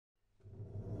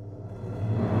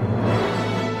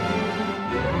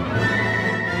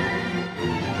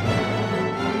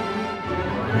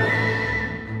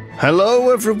Hello,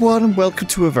 everyone, and welcome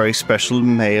to a very special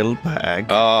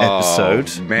mailbag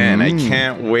episode. Man, I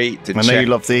can't wait to I know check you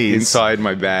love these. inside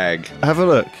my bag. Have a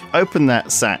look. Open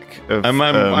that sack of.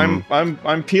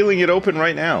 I'm peeling it open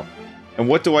right now. And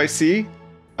what do I see?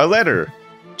 A letter,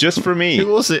 just for me. Who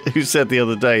was it who said the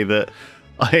other day that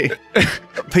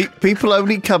people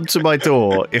only come to my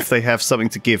door if they have something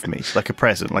to give me, like a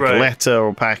present, like a letter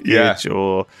or package,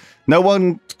 or no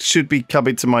one should be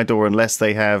coming to my door unless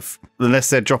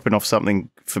they're dropping off something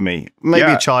for me.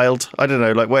 Maybe a child. I don't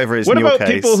know, like whatever it is. What in your about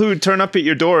case. people who turn up at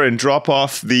your door and drop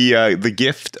off the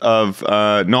gift of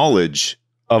knowledge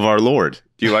of our Lord?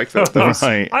 Do you like that?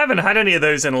 Right. I haven't had any of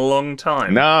those in a long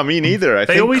time. Nah, me neither.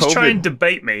 They always try and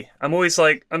debate me. I'm always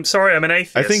like, I'm sorry, I'm an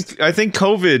atheist. I think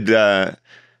COVID.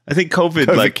 I think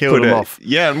COVID like killed them off.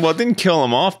 Yeah, well, it didn't kill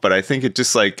them off, but I think it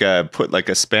just like put like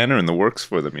a spanner in the works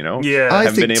for them. You know? Yeah,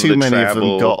 I think too many of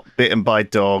them got bitten by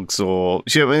dogs, or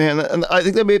you know what I mean? And I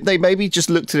think they maybe just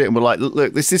looked at it and were like,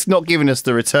 "Look, this is not giving us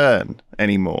the return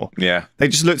anymore." Yeah, they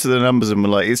just looked at the numbers and were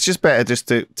like, "It's just better just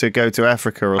to go to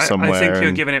Africa or somewhere." I think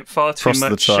you're giving it far too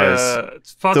much thought.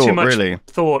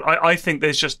 I think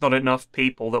there's just not enough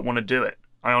people that want to do it.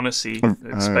 I honestly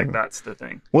expect that's the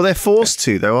thing. Well, they're forced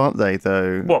to, though, aren't they,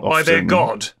 though? What, by their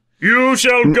God? You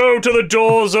shall go to the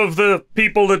doors of the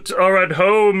people that are at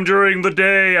home during the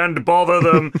day and bother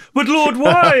them. But, Lord,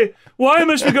 why? Why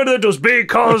must we go to the doors?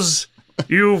 Because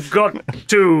you've got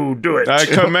to do it. I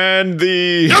command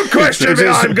thee. Don't question me,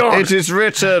 I'm God. It is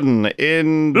written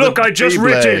in Look, the I just Buble.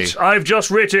 writ it. I've just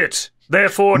writ it.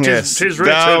 Therefore, tis written.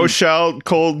 Thou shalt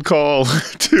cold call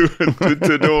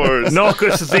to doors.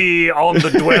 Knocketh thee on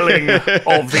the dwelling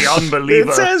of the unbeliever.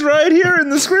 It says right here in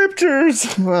the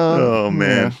scriptures. Well, oh,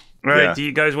 man. Right, Yeah. do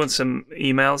you guys want some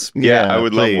emails? Yeah, I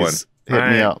would love one. Hit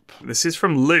me up. This is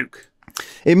from Luke.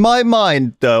 In my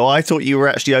mind, though, I thought you were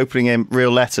actually opening in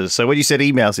real letters. So when you said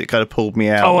emails, it kind of pulled me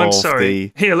out. Oh, I'm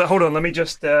sorry. Here, hold on. Let me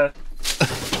just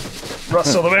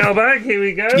rustle the mailbag. Here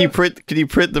we go. Can you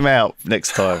print them out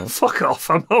next time? Fuck off.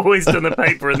 I'm always doing the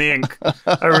paper and the ink.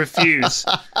 I refuse.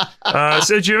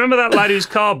 So do you remember that lad whose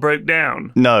car broke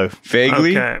down? No.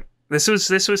 Vaguely? Okay. This was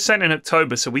sent in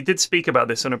October, so we did speak about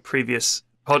this on a previous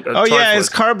podcast. Oh, yeah, his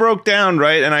car broke down,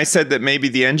 right? And I said that maybe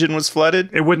the engine was flooded?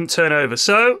 It wouldn't turn over.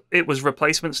 So it was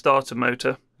replacement starter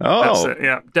moter. Oh. That's it,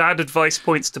 yeah. Dad advice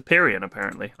points to Pyrian,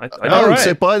 apparently. I Right.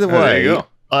 So by the way, there you go.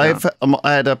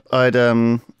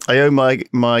 I owe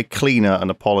my cleaner an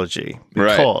apology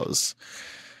because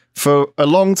for a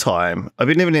long time I've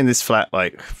been living in this flat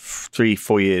like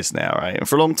 3-4 years now, right? And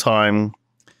for a long time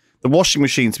the washing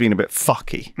machine's been a bit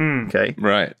fucky. Okay,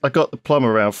 Right. I got the plumber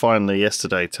around finally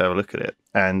yesterday to have a look at it,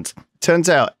 and turns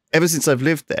out ever since I've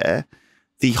lived there,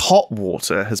 the hot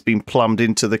water has been plumbed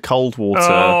into the cold water.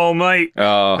 Oh, mate.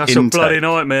 Oh, That's a bloody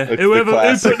nightmare. It's Who the put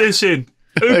classic. this in?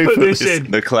 Who put this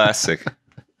in? the classic.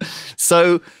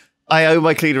 So I owe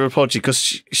my cleaner an apology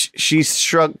because she's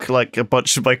shrunk like a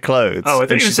bunch of my clothes. Oh, I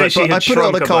think and you she's said like, she had I put it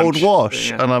on a shrunk a cold bunch. wash,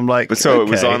 Yeah. and I'm like, But so it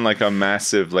was okay. on like a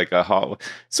massive, like a hot.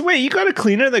 So wait, you got a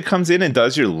cleaner that comes in and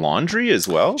does your laundry as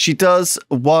well? She does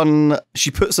one. She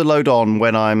puts a load on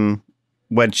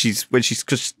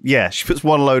she puts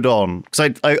one load on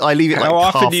because I leave it. How like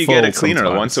often half do you get a full cleaner?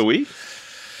 sometimes. Once a week?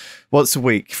 Once a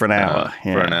week for an hour.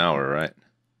 For an hour, right?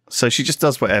 So she just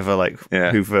does whatever, like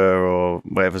Hoover or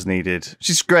whatever's needed.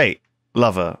 She's great.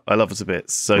 Love her. I love her to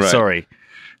bits. So sorry,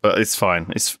 but it's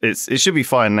fine. It should be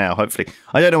fine now. Hopefully,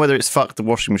 I don't know whether it's fucked the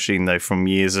washing machine though from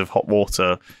years of hot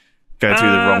water going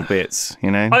through the wrong bits.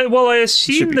 You know. I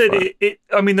assume that fine.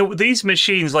 I mean, these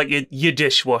machines, like your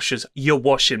dishwashers, your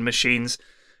washing machines,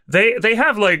 they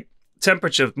have like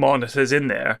temperature monitors in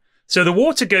there. So the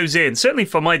water goes in. Certainly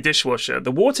for my dishwasher, the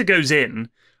water goes in.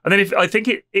 And then I think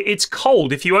it's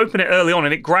cold if you open it early on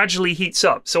and it gradually heats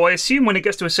up. So I assume when it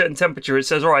gets to a certain temperature, it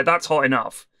says, all right, that's hot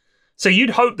enough. So you'd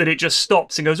hope that it just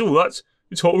stops and goes, oh, it's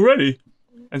hot already.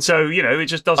 And so, you know, it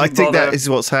just doesn't I think bother. that is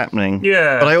what's happening.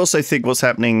 Yeah. But I also think what's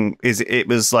happening is it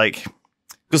was like,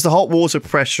 because the hot water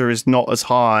pressure is not as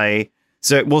high,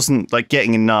 so it wasn't like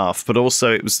getting enough, but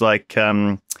also it was like,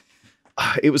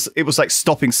 it was like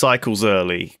stopping cycles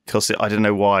early because I don't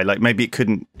know why. Like maybe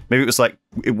it was like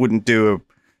it wouldn't do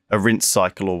a rinse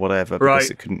cycle or whatever because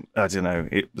it couldn't. I don't know.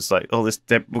 It was like, oh,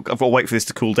 I've got to wait for this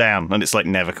to cool down, and it's like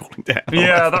never cooling down.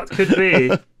 Yeah, that could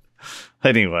be.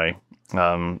 Anyway,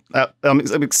 I'm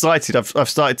excited. I've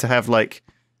started to have like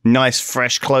nice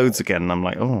fresh clothes again, and I'm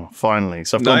like, oh, finally.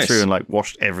 So I've gone through and like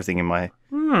washed everything in my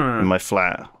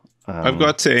flat. I've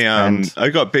got I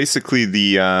got basically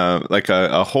the like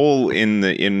a hole in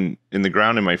the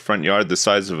ground in my front yard the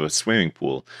size of a swimming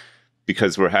pool.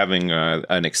 because we're having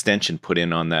an extension put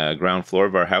in on the ground floor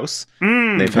of our house.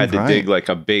 They've had to dig like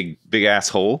a big ass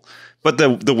hole. But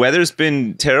the weather's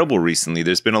been terrible recently.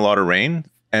 There's been a lot of rain,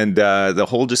 and the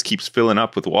hole just keeps filling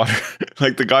up with water.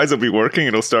 Like the guys will be working,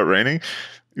 it'll start raining.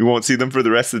 You won't see them for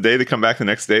the rest of the day. They come back the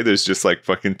next day. There's just like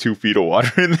fucking 2 feet of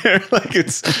water in there. Like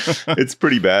it's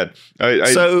pretty bad.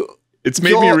 It's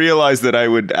made me realize that I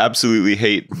would absolutely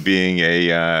hate being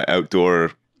a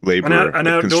outdoor laborer,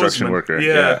 a construction worker.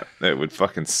 Yeah, it would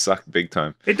fucking suck big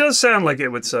time. It does sound like it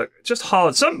would suck. Just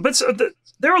hard.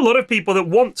 There are a lot of people that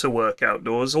want to work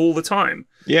outdoors all the time.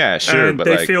 Yeah, sure. And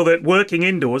they feel that working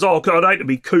indoors, I'd like to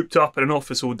be cooped up in an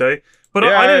office all day. But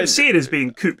I don't see it as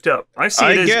being cooped up. I see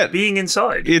it as being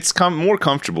inside. It's more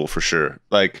comfortable for sure.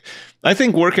 Like, I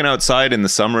think working outside in the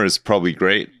summer is probably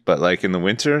great, but like in the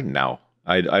winter, no.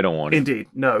 I don't want it. Indeed,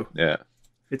 no. Yeah.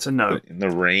 It's a no. In the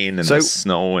rain and the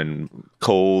snow and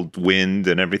cold wind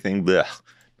and everything. Blech.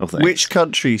 No thanks. Which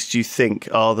countries do you think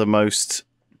are the most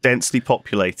densely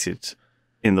populated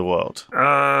in the world?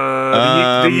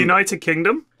 The United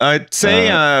Kingdom? I'd say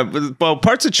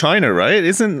parts of China, right?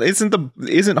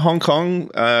 Isn't Hong Kong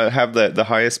have the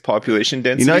highest population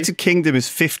density? United Kingdom is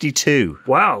 52.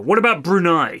 Wow. What about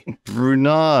Brunei?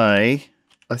 Brunei,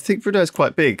 I think Brunei's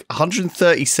quite big.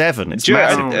 137. It's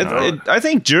massive. I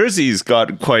think Jersey's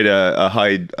got quite a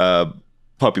high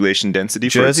population density.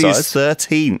 Jersey is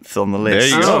 13th on the list.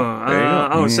 There you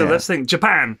go. So let's think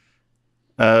Japan.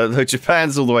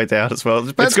 Japan's all the way down as well.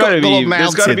 There's got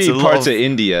to be parts of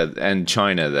India and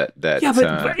China that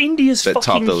but India's that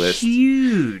fucking top the list.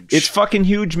 Huge. It's fucking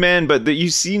huge, man. But have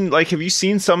you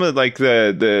seen some of like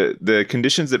the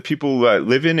conditions that people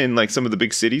live in like some of the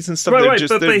big cities and stuff? Right,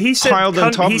 they're he said piled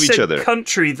on top of each other.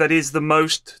 Country that is the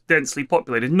most densely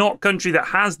populated, not country that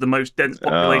has the most dense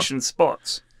population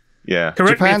spots. Yeah,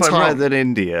 correct Japan's me if I'm higher wrong. than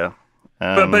India.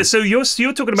 But so you're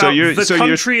talking about the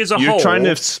country as a whole. You're trying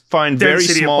to find very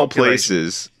small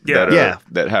places that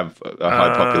have a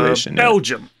high population.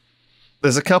 Belgium.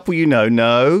 There's a couple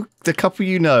the couple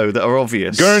that are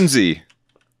obvious. Guernsey.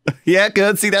 Yeah,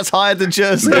 Guernsey, that's higher than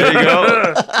Jersey. There you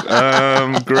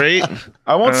go. Great.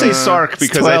 I won't say Sark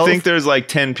because 12. I think there's like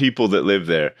 10 people that live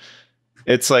there.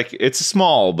 It's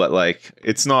small, but like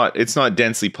it's not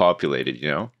densely populated, you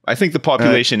know? I think the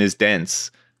population is dense.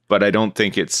 But I don't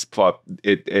think it has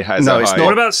it's not.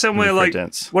 What about somewhere like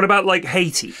what about like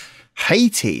Haiti?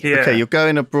 Haiti. Yeah. Okay, you're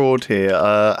going abroad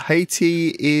here.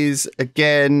 Haiti is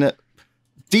again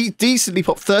decently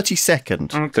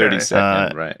 32nd. Okay.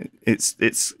 32nd, right?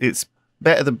 It's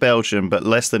better than Belgium, but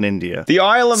less than India. The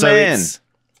Isle of Man.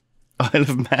 Isle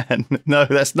of Man. No,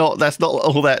 that's not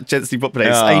all that densely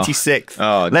populated. It's 86th.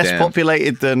 Oh, less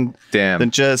populated than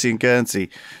Jersey and Guernsey.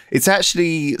 It's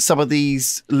actually some of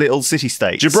these little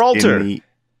city-states. Gibraltar.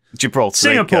 Gibraltar.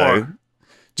 Singapore.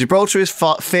 Gibraltar is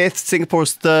 5th. Singapore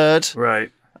is 3rd.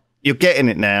 Right. You're getting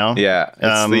it now. Yeah,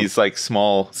 it's these like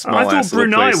small. I thought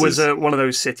Brunei was one of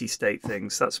those city-state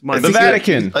things. That's my. The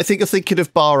Vatican. I think you're thinking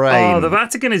of Bahrain. Oh, the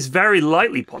Vatican is very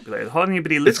lightly populated. Hardly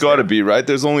anybody lives. It's got to be right.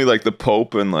 There's only like the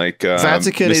Pope and like.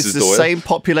 Vatican Mrs. is the Doyle. same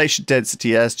population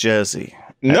density as Jersey.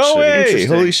 No way!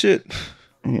 Holy shit!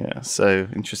 Yeah, so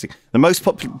interesting. The most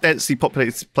densely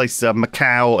populated places are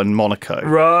Macau and Monaco.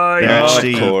 Right.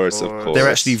 Of course. They're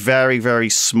actually very, very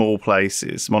small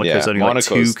places. Monaco's only like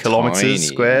 2 kilometers tiny,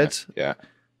 squared. Yeah.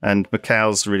 And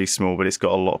Macau's really small, but it's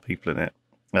got a lot of people in it.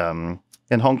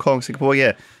 And Hong Kong, Singapore,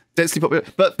 densely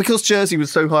populated. But because Jersey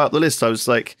was so high up the list, I was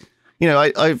like,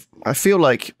 I feel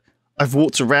like I've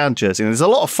walked around Jersey, and there's a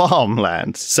lot of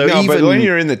farmland. So but when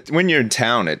you're in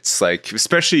town, it's like,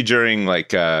 especially during like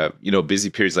busy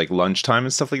periods like lunchtime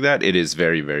and stuff like that, it is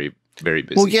very, very, very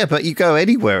busy. Well, yeah, but you go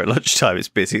anywhere at lunchtime, it's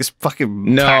busy. It's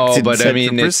fucking packed in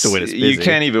central Bristol when it's busy. You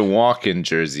can't even walk in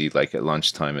Jersey like at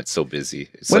lunchtime. It's so busy.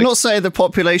 We're not saying the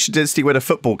population density when a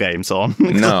football game's on.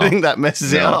 No, I think that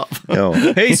messes it up. No.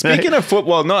 Hey, speaking of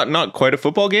football, not quite a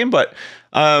football game, but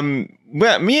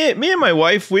me and my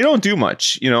wife, we don't do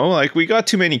much. Like we got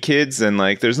too many kids, and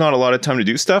like there's not a lot of time to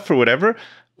do stuff or whatever.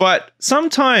 But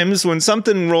sometimes when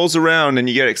something rolls around and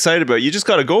you get excited about it, you just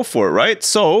got to go for it, right?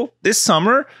 So this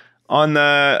summer, on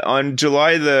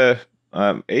July the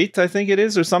 8th, I think it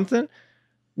is, or something,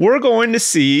 we're going to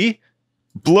see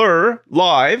Blur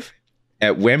live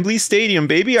at Wembley Stadium,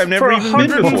 baby. I've never even been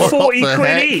before. For 140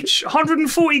 quid each.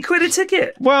 140 quid a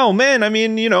ticket. Well, man, I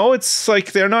mean, it's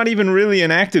like they're not even really an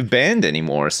active band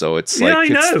anymore, so it's like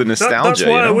it's the nostalgia. That's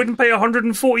why I wouldn't pay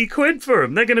 140 quid for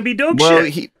them. They're going to be dog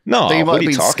shit. They might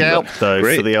be scalped though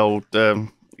for the old.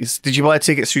 Did you buy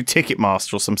tickets through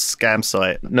Ticketmaster or some scam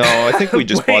site? No, I think we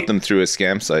just bought them through a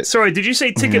scam site. Sorry, did you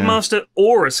say Ticketmaster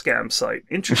or a scam site?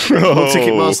 Interesting.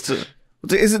 Ticketmaster.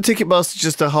 Isn't Ticketmaster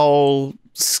just a whole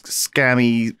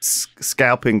scammy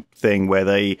scalping thing where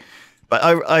they? But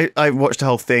I watched a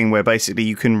whole thing where basically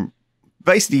you can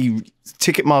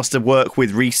Ticketmaster work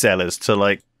with resellers to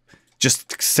like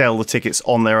just sell the tickets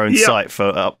on their own site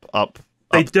for up.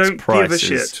 They don't prices. give a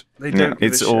shit. They don't.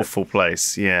 Give it's a an awful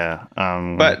place. Yeah.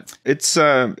 But it's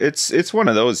one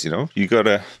of those, you know. You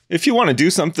gotta if you want to do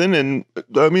something, and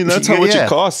I mean that's how much it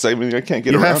costs. I mean I can't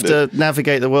get around it. You have to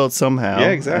navigate the world somehow. Yeah,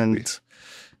 exactly. And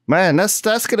man, that's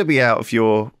going to be out of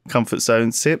your comfort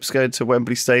zone. Sips going to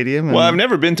Wembley Stadium. Well, I've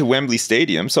never been to Wembley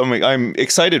Stadium, so I'm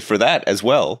excited for that as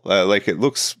well. Like it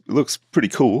looks pretty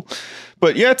cool.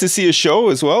 But yeah, to see a show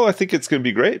as well, I think it's going to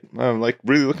be great. I'm like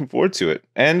really looking forward to it.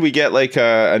 And we get like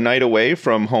a night away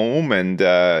from home, and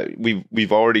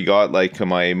we've already got like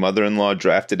my mother-in-law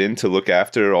drafted in to look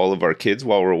after all of our kids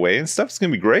while we're away and stuff. It's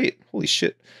going to be great. Holy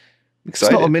shit.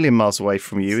 Excited. It's not a million miles away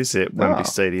from you, is it? Wembley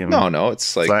Stadium. No,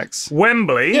 it's like Flax.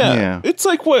 Wembley. Yeah. It's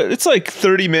like what? It's like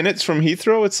 30 minutes from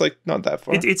Heathrow. It's like not that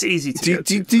far. It's easy to get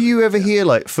to. Do you ever hear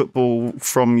like football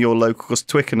from your local? Because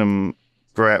Twickenham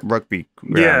rugby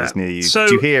ground is near you. So,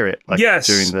 do you hear it? Like, yes.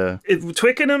 During the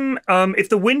Twickenham, if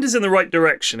the wind is in the right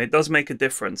direction, it does make a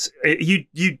difference.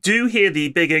 You do hear the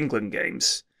big England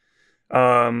games.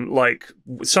 Like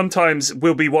sometimes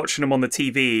we'll be watching them on the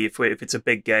TV if it's a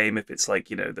big game, if it's like,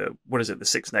 you know, the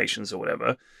Six Nations or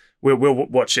whatever, we'll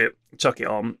watch it, chuck it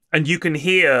on, and you can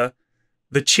hear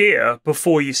the cheer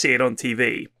before you see it on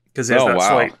TV because there's that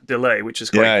slight delay, which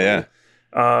is quite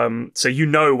cool. So you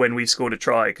know when we've scored a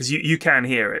try because you can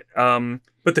hear it.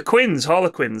 But the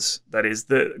Harlequins, that is,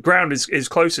 the ground is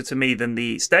closer to me than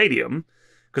the stadium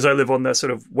because I live on the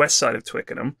sort of west side of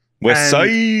Twickenham. West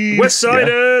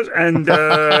Siders, and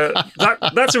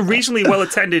that's a reasonably well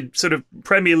attended sort of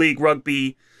Premier League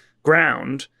rugby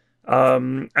ground,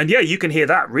 and yeah, you can hear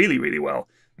that really, really well.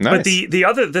 Nice. But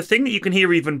the thing that you can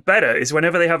hear even better is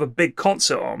whenever they have a big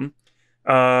concert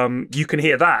on, you can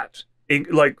hear that.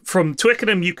 Like from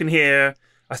Twickenham, you can hear.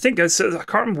 I think I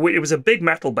can't remember. It was a big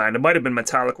metal band. It might have been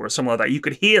Metallica or something like that. You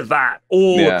could hear that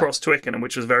all across Twickenham,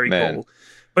 which was very cool.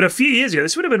 But a few years ago,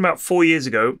 this would have been about 4 years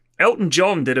ago, Elton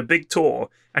John did a big tour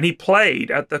and he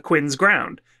played at the Quins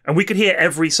ground. And we could hear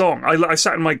every song. I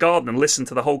sat in my garden and listened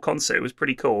to the whole concert. It was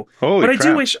pretty cool. Holy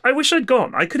crap. I wish I'd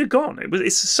gone. I could have gone.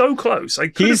 It's so close. I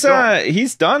could have gone.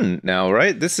 He's done now,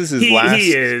 right? This is his last.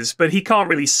 He is, but he can't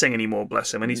really sing anymore.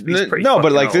 Bless him, and he's pretty. No,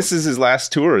 but like old. This is his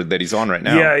last tour that he's on right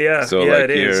now. Yeah. So yeah,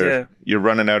 like you're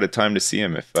running out of time to see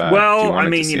him. If well, I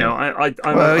mean, you know,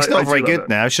 he's not very good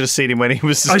now. I should have seen him when he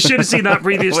was. I should have seen that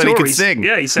previous when tour. He could sing.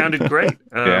 Yeah, he sounded great.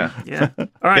 Yeah. All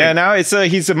right. Yeah, now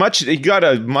he got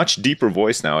a much deeper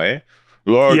voice now, eh?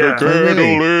 Like a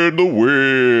candle in the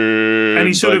wind. And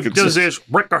he sort of does this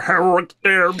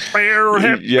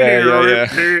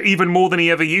even more than he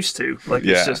ever used to. Like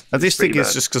it's just, I just think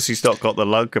it's just because he's not got the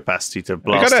lung capacity to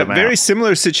blast him out. I got a very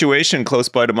similar situation close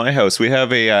by to my house. We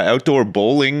have a outdoor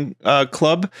bowling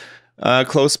club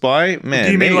close by. Man,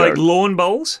 do you mean like lawn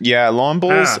bowls? Yeah, lawn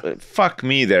bowls. Fuck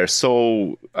me, they're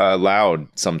so loud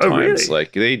sometimes. Oh, really?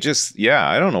 Like they just,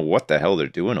 I don't know what the hell they're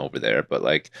doing over there, but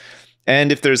like.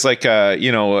 And if there's like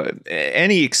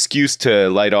any excuse to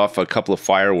light off a couple of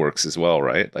fireworks as well,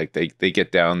 right? Like they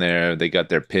get down there, they got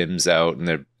their pims out and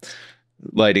they're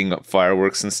lighting up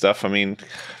fireworks and stuff. I mean,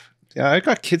 I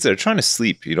got kids that are trying to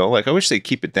sleep, you know, like I wish they'd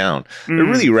keep it down. They're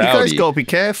really rowdy. You guys got to be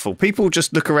careful. People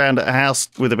just look around at a house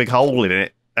with a big hole in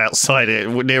it outside it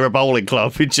near a bowling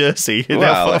club in Jersey.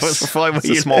 Well, it's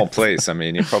a small place. I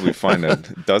mean, you probably find a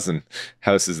dozen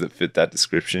houses that fit that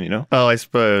description, you know? Oh, I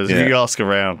suppose. Yeah. If you ask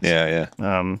around. Yeah.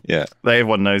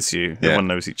 Everyone knows you. Yeah. Everyone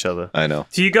knows each other. I know.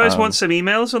 Do you guys want some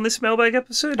emails on this mailbag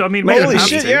episode? I mean, holy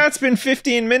shit, it's been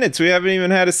 15 minutes. We haven't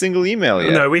even had a single email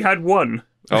yet. No, we had one.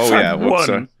 Oh, yeah.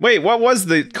 One. Wait, what was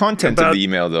the content of the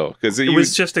email, though? Because it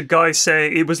was just a guy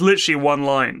saying, it was literally one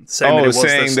line saying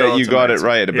that you got it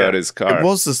right about his car. It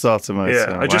was the starter motor.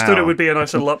 Yeah, I just thought it would be a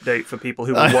nice little update for people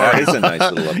who were worried. That is a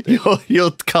nice little update.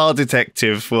 Your car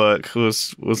detective work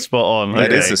was spot on.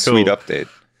 That is a sweet update.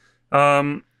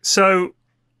 So,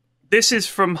 this is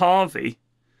from Harvey.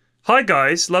 Hi,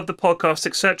 guys. Love the podcast,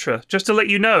 etc. Just to let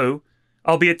you know,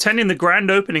 I'll be attending the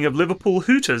grand opening of Liverpool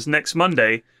Hooters next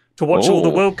Monday to watch all the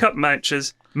World Cup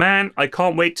matches. Man, I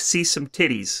can't wait to see some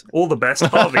titties. All the best,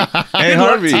 Harvey. Hey,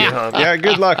 Harvey. Harvey. Yeah,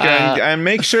 good luck. And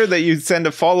make sure that you send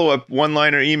a follow-up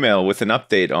one-liner email with an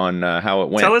update on how it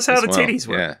went. Tell us how the titties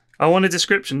were. Yeah. I want a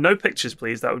description. No pictures,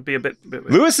 please. That would be a bit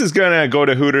weird. Lewis is going to go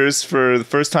to Hooters for the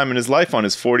first time in his life on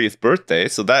his 40th birthday,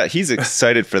 so that he's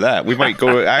excited for that. We might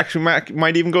go, actually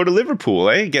might even go to Liverpool,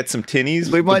 eh? Get some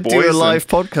tinnies. We might do a live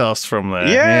podcast from there.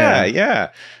 Yeah.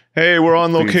 hey, we're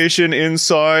on location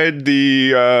inside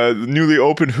the newly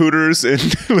opened Hooters in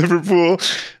Liverpool.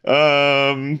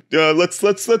 Let's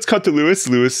cut to Lewis.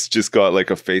 Lewis just got like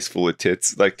a face full of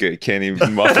tits, like can't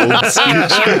even muffle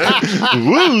speech.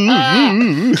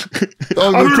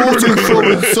 I'm reporting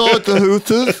from inside the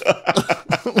Hooters.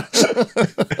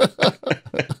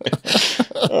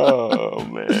 Oh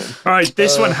man! All right,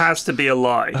 this one has to be a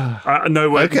lie. No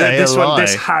way. Okay, this a one. lie.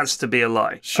 This has to be a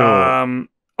lie. Sure.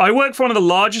 I work for one of the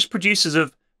largest producers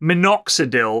of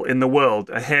minoxidil in the world,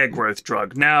 a hair growth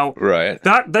drug. Now, Right.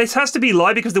 this has to be a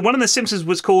lie because the one in The Simpsons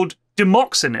was called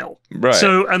demoxenil. Right.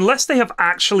 So unless they have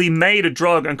actually made a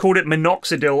drug and called it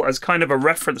minoxidil as kind of a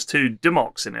reference to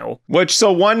demoxenil.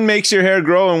 So one makes your hair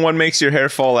grow and one makes your hair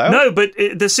fall out? No, but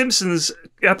The Simpsons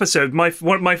episode,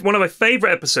 one of my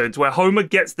favorite episodes, where Homer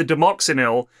gets the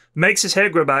demoxenil, makes his hair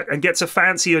grow back, and gets a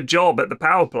fancier job at the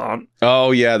power plant. Oh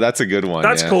yeah, that's a good one.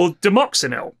 That's called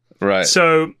demoxenil. Right.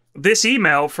 So this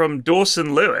email from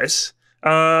Dawson Lewis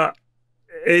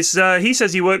is he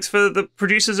says he works for the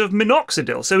producers of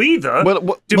minoxidil. So either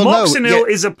demoxenil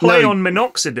is a play on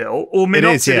minoxidil, or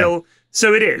minoxidil.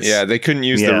 So it is. Yeah, they couldn't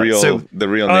use the real name.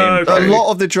 A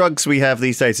lot of the drugs we have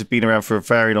these days have been around for a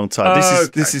very long time.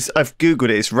 This is I've googled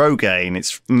it. It's Rogaine.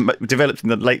 It's developed in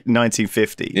the late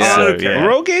 1950s. Yeah. So, okay. yeah.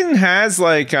 Rogaine has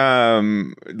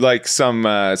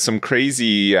some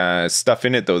crazy stuff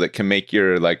in it though that can make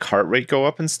your like heart rate go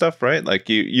up and stuff, right? Like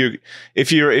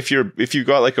if you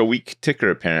got like a weak ticker,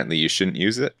 apparently you shouldn't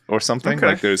use it or something. Okay.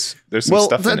 Like there's some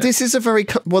stuff in it. This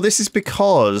is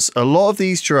because a lot of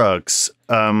these drugs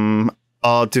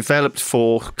are developed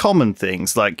for common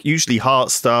things, like usually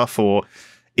heart stuff or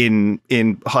in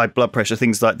high blood pressure,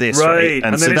 things like this, right?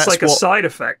 And then so it's like a side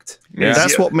effect. Yeah.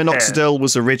 That's what minoxidil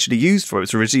was originally used for. It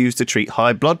was originally used to treat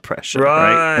high blood pressure,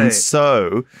 right? And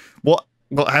so what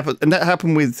happened? And that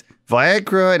happened with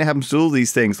Viagra, and it happens to all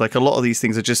these things. Like a lot of these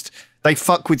things are just they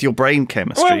fuck with your brain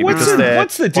chemistry. What's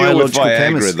the deal with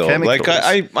Viagra though? Chemicals.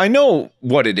 Like I know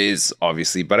what it is,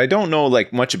 obviously, but I don't know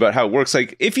like much about how it works.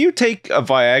 Like if you take a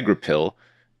Viagra pill,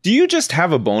 do you just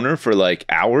have a boner for like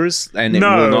hours and it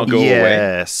will not go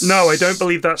away? No, I don't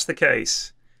believe that's the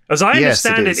case. As I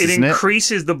understand it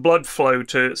increases the blood flow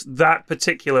to that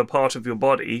particular part of your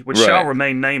body, which shall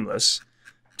remain nameless,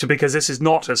 because this is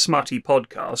not a smutty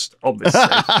podcast, obviously.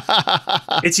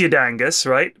 It's your dangus,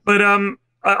 right? But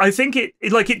I think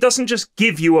it doesn't just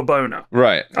give you a boner.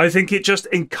 Right. I think it just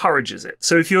encourages it.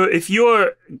 So if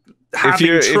you're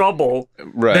having trouble,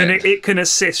 then it can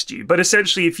assist you. But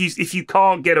essentially, if you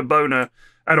can't get a boner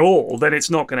at all, then it's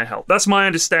not going to help. That's my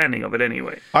understanding of it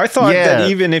anyway. I thought that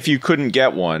even if you couldn't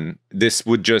get one, this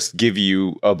would just give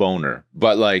you a boner,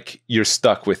 but like you're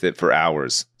stuck with it for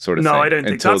hours, sort of thing. No, I don't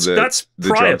think that's the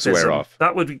drugs wear priapism. off.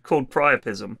 That would be called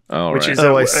priapism, which is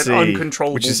an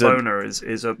uncontrollable boner.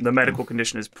 The medical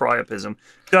condition is priapism.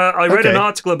 I read an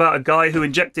article about a guy who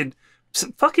injected.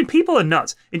 Fucking people are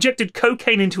nuts. Injected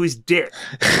cocaine into his dick.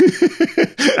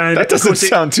 And that doesn't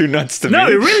sound too nuts to me. No,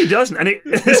 it really doesn't. And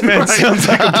this man sounds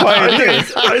like a pioneer.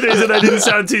 I knew that didn't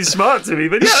sound too smart to me,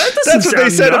 but yeah, that doesn't That's what they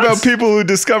said nuts. about people who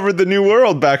discovered the new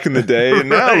world back in the day, and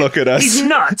now look at us. He's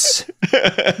nuts.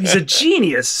 He's a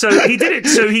genius. So he did it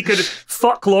so he could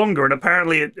fuck longer, and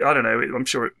apparently, I don't know, I'm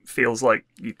sure it feels like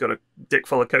you've got a dick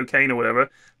full of cocaine or whatever.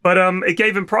 But it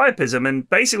gave him priapism, and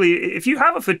basically, if you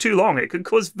have it for too long, it could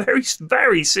cause very,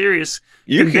 very serious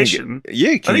condition. I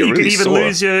think you could even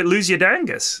lose your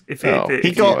dangus.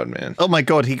 Oh my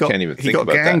god, he got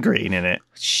gangrene in it.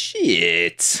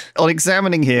 Shit. On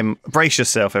examining him, brace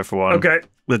yourself, everyone. Okay.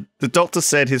 The doctor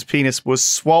said his penis was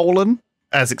swollen,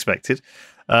 as expected.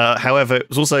 However, it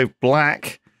was also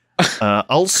black.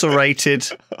 Ulcerated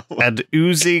and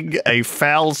oozing a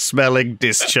foul-smelling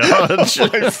discharge. Oh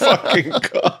my fucking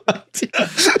god!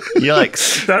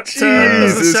 Yikes! That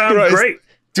doesn't sound great.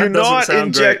 Do not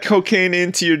inject cocaine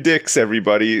into your dicks,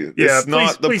 everybody. It's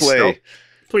not the play. Stop.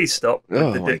 Please stop.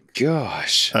 Oh my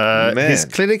gosh! His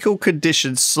clinical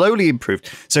condition slowly improved,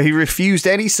 so he refused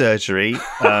any surgery.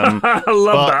 I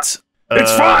love that.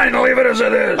 It's fine. Leave it as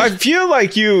it is. I feel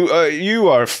like you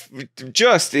are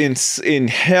just in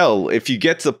hell if you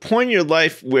get to the point in your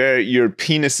life where your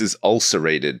penis is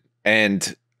ulcerated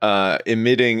and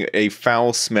emitting a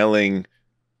foul-smelling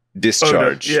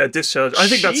discharge. Yeah, discharge. I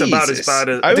think that's about as bad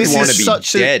as. I would want to be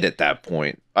dead at that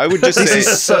point. I would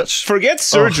just say, forget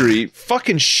surgery.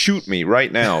 Fucking shoot me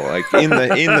right now, like in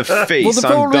the face. Well, the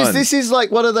problem is this is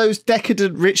like one of those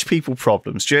decadent rich people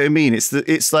problems. Do you know what I mean?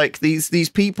 It's like these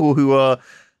people who are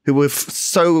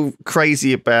so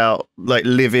crazy about like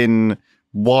living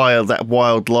that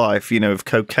wild life, of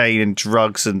cocaine and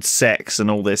drugs and sex and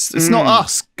all this. It's not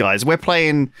us, guys. We're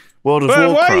playing World of But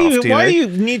Warcraft. why do you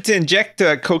need to inject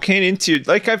cocaine into your,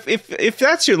 like, if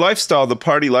that's your lifestyle, the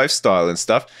party lifestyle and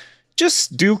stuff,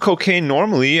 just do cocaine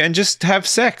normally and just have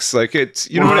sex. Like, it's,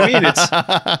 you know what I mean?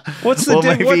 It's what's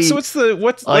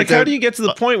the how do you get to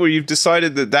the point where you've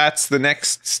decided that that's the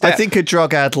next step? I think a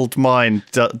drug-addled mind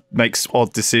makes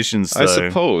odd decisions, though, I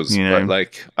suppose, you know? but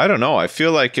like, I don't know. I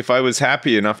feel like if I was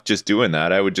happy enough just doing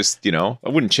that, I would just, you know, I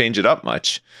wouldn't change it up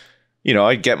much. You know,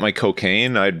 I'd get my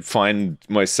cocaine, I'd find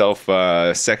myself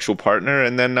a sexual partner,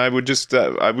 and then I would just,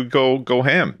 I would go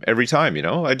ham every time. You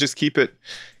know, I just keep it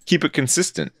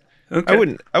consistent. Okay.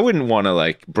 I wouldn't want to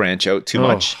like branch out too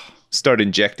much, start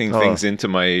injecting things into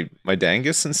my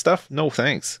dangus and stuff. No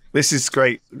thanks. This is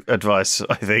great advice,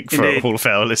 I think, for all of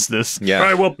our listeners. Yeah. All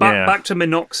right, well, back to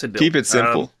minoxidil. Keep it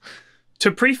simple. To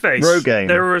preface, Rogaine.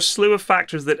 there are a slew of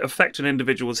factors that affect an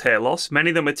individual's hair loss. Many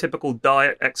of them are typical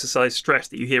diet, exercise, stress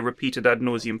that you hear repeated ad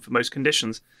nauseum for most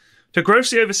conditions. To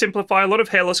grossly oversimplify, a lot of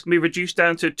hair loss can be reduced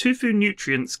down to too few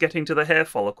nutrients getting to the hair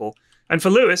follicle. And for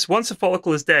Lewis, once a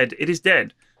follicle is dead, it is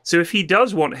dead. So if he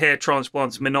does want hair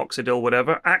transplants, minoxidil,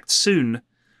 whatever, act soon.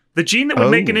 The gene that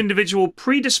would make an individual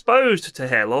predisposed to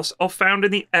hair loss are found in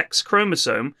the X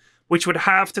chromosome, which would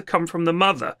have to come from the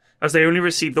mother, as they only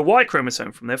receive the Y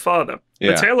chromosome from their father.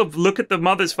 Yeah. The tale of look at the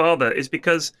mother's father is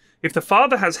because if the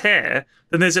father has hair,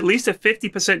 then there's at least a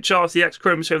 50% chance the X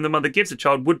chromosome the mother gives the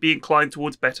child would be inclined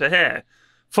towards better hair.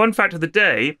 Fun fact of the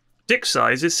day, dick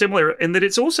size is similar in that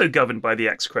it's also governed by the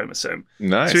X chromosome.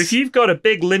 Nice. So if you've got a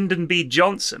big Lyndon B.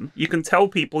 Johnson, you can tell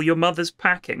people your mother's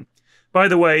packing. By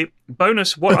the way,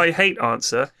 bonus what I hate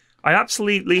answer, I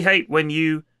absolutely hate when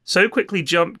you so quickly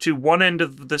jump to one end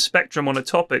of the spectrum on a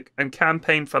topic and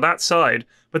campaign for that side,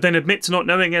 but then admit to not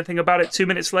knowing anything about it 2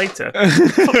 minutes later.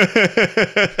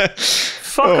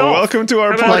 Fuck off. Welcome to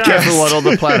our How about Like that? everyone on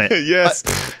the planet. Yes.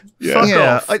 Fuck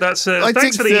Yeah, off. I That's think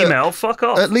thanks for the that- email. Fuck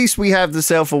off. At least we have the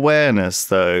self-awareness,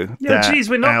 though. Yeah, that geez,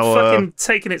 we're not our fucking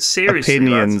taking it seriously.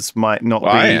 opinions might not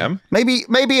Well, be. I am.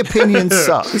 Maybe opinions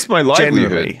suck. It's my livelihood.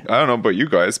 Generally. I don't know about you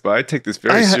guys, but I take this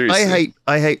very seriously.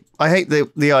 I hate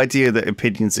the idea that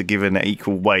opinions are given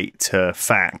equal weight to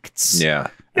facts. Yeah.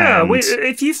 Yeah, And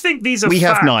if you think these are we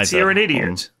have facts, neither you're an idiot.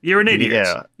 on- You're an idiot.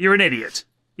 Yeah. You're an idiot.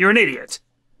 You're an idiot.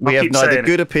 We I'll have keep neither saying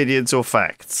good it. opinions or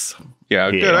facts.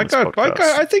 Yeah, here good. on this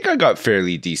podcast. I think I got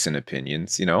fairly decent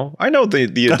opinions. You know, I know the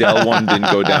Adele one didn't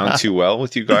go down too well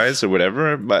with you guys or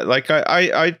whatever, but like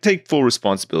I take full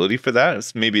responsibility for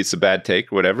that. Maybe it's a bad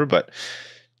take or whatever. But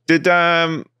did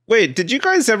you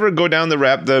guys ever go down the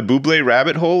Buble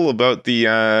rabbit hole about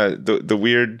the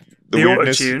weird? The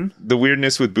weirdness, auto-tune? the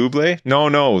weirdness with Buble?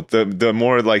 No, the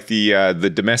more like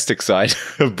the domestic side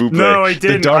of Buble. No, I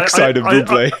didn't. The dark side of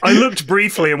Buble. I looked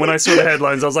briefly, and when I saw the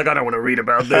headlines, I was like, I don't want to read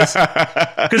about this.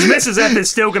 Because Mrs. F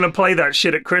is still going to play that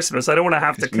shit at Christmas. I don't want to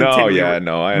have to continue I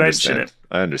mention understand. it.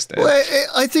 I understand. Well,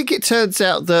 I think it turns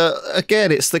out that,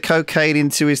 again, it's the cocaine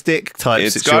into his dick type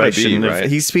It's gotta situation. be, right?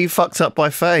 He's been fucked up by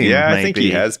fame. Yeah, I maybe. think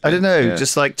he has I don't been, know. yeah.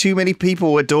 Just like too many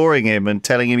people adoring him and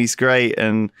telling him he's great,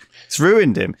 and it's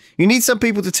ruined him. You need some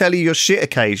people to tell you your shit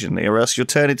occasionally, or else you'll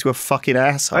turn into a fucking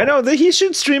asshole. I know that he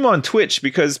should stream on Twitch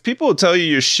because people will tell you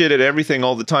your shit at everything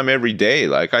all the time, every day.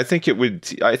 Like, I think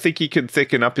he could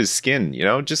thicken up his skin, you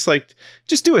know, just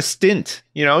do a stint,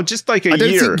 you know, just like a I don't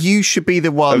year. think you should be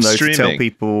the one, of though, to tell streaming.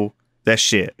 people their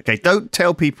shit. Okay, don't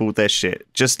tell people their shit.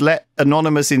 Just let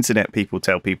anonymous internet people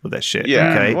tell people their shit.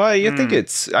 Yeah. Okay. Well, I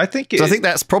think So I think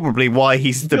that's probably why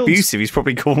he's builds- abusive. He's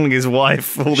probably calling his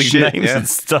wife all these Shit, names yeah. and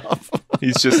stuff.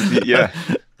 he's just, yeah.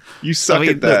 You suck I mean,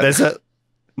 at that. look,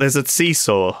 there's a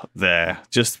seesaw there.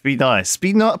 Just be nice.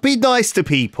 Be nice to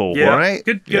people. Yeah, All right.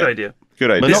 good Yeah. idea. Good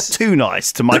But idea. not too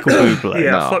nice to Michael Buble.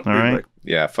 Yeah, No. fuck all Buble. right.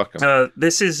 Yeah, fuck him.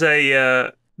 This is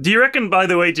a. Do you reckon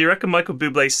Michael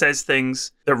Bublé says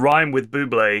things that rhyme with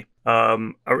Buble?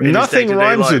 In his Nothing day-to-day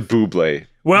rhymes life? with Buble.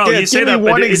 Well, Yeah, you say give me that,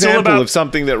 but one it's all example about. of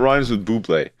something that rhymes with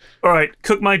Buble. All right,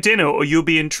 cook my dinner, or you'll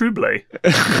be in trouble.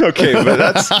 Okay, but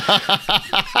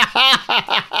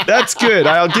that's good.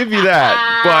 I'll give you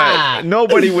that. But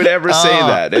nobody would ever say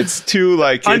that. It's too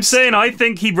like. I'm it's- saying I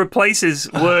think he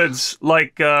replaces words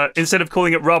like instead of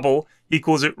calling it rubble, he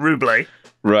calls it ruble,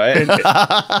 right.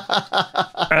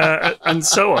 and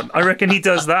so on. I reckon he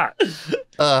does that.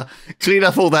 Clean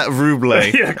up all that ruble.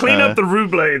 Yeah, clean up the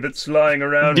ruble that's lying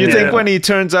around. Do you here. think when he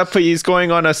turns up, he's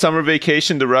going on a summer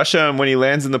vacation to Russia, and when he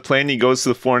lands in the plane, he goes to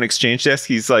the foreign exchange desk?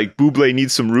 He's like, "Buble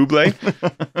needs some ruble."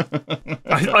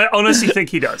 I honestly think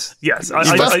he does. Yes,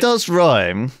 Stuff does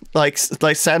rhyme, like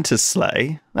Santa's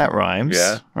sleigh. That rhymes.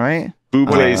 Yeah. Right.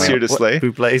 Buble is here to slay.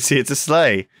 Buble is here to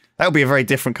slay. That would be a very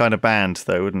different kind of band,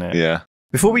 though, wouldn't it? Yeah.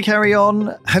 Before we carry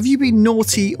on, have you been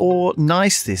naughty or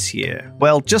nice this year?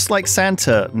 Well, just like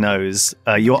Santa knows,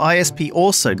 your ISP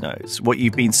also knows what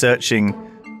you've been searching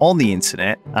on the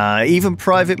internet. Even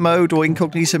private mode or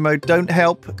incognito mode don't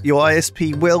help. Your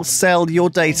ISP will sell your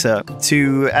data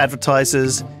to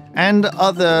advertisers and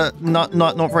other not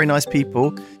very nice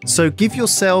people. So give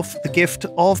yourself the gift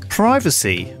of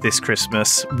privacy this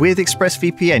Christmas with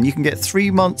ExpressVPN. You can get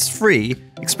 3 months free.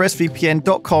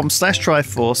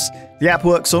 ExpressVPN.com/Triforce. The app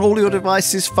works on all your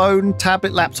devices, phone,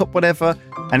 tablet, laptop, whatever,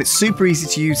 and it's super easy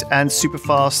to use and super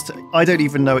fast. I don't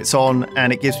even know it's on,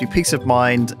 and it gives me peace of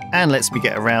mind and lets me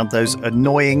get around those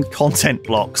annoying content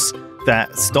blocks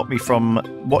that stop me from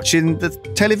watching the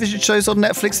television shows on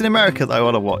Netflix in America that I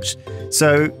want to watch.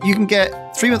 So you can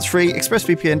get 3 months free,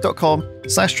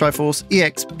 expressvpn.com/Triforce,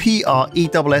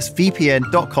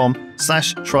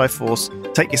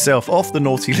 expressvpn.com/Triforce. Take yourself off the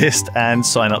naughty list and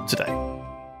sign up today.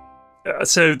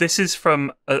 So this is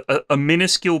from a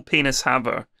minuscule penis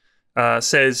haver.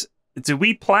 Says, do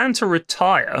we plan to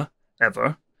retire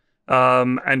ever?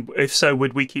 And if so,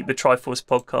 would we keep the Triforce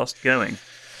podcast going?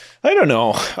 I don't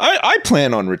know. I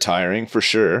plan on retiring for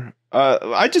sure.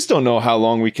 I just don't know how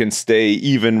long we can stay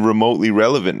even remotely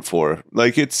relevant for.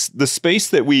 Like, it's the space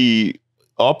that we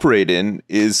operate in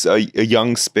is a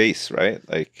young space, right?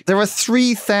 Like, there are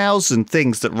 3,000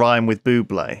 things that rhyme with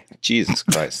Buble. Jesus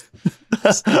Christ.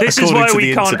 This is why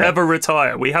we can't ever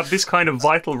retire. We have this kind of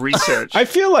vital research. I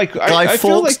feel like Guy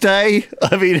Fawkes Day.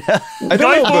 I mean,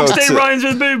 Guy Fawkes Day rhymes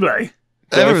with Buble.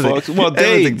 Everything. Well,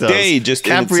 day just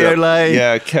cabriolet.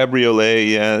 Yeah, cabriolet.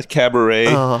 Yeah, cabaret.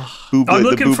 Buble, I'm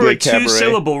looking for a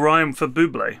two-syllable rhyme for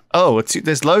Buble. Oh,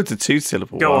 there's loads of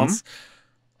two-syllable ones.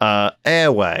 Go on.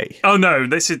 Airway. Oh no,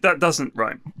 that doesn't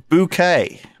rhyme.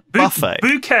 Bouquet. Buffet.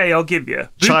 Bouquet, I'll give you.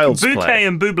 Child's Bouquet play.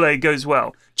 And Buble goes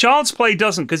well. Child's play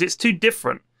doesn't because it's too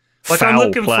different. Like, Foul I'm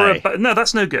looking play. for no,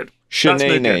 that's no good. That's no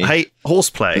Shenane. good. Hey,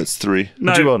 horseplay. That's 3.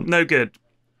 No, What do you want? no good.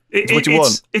 What do you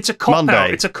want? It's a cop Monday.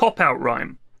 out. It's a cop out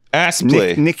rhyme. Ass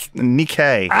play.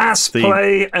 Nikkei. Ass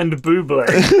play and Buble.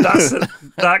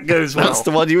 That goes well. That's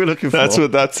the one you were looking for. That's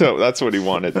what he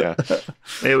wanted. Yeah.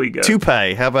 There we go.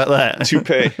 Toupee. How about that?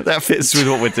 Toupee. That fits with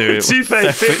what we're doing.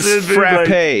 Toupee fits with Buble.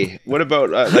 Frappe. What about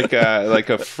like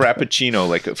a frappuccino,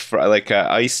 like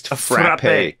a iced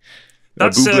frappe?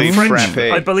 That's Buble French.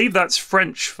 frappe. I believe that's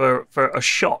French for a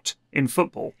shot in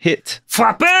football. Hit.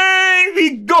 Frappe the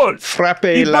goal.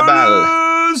 Frappe la balle.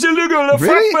 Really?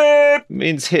 Frappe.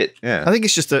 Means hit. Yeah. I think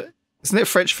it's just isn't it a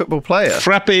French football player?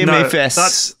 Frappe No, mes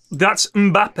fesses. that's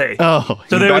Mbappe. Oh,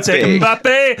 So they would say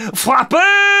Mbappe, frappe,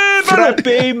 Frappe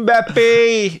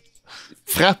Mbappe.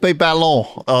 frappe ballon.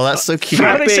 Oh, that's so cute.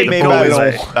 How do they say Frappe goal?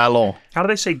 ballon. Ballon. How do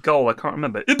they say goal? I can't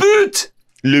remember. Le but.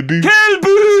 Le but. Quel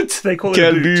but? They call it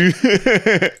Quel a but.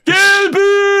 but. Quel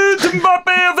but?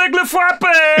 Mbappé avec le frappe.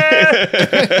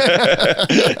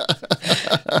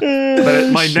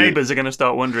 But my neighbours are going to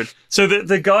start wondering. So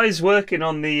the guys working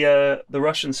on the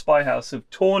Russian spy house have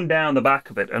torn down the back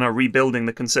of it and are rebuilding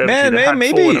the conservatory that had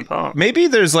fallen apart. Maybe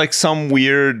there's like some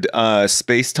weird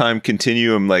space-time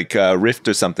continuum, like rift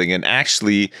or something, and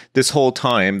actually this whole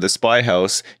time the spy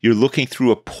house, you're looking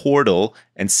through a portal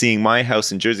and seeing my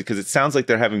house in Jersey, because it sounds like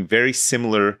they're having very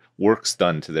similar works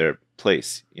done to their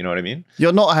place. You know what I mean?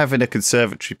 You're not having a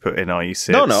conservatory put in, are you,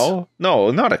 Sid? No,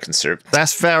 not a conservatory.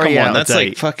 That's very Come on, out that's of date.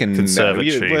 like fucking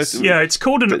conservatories. Yeah, it's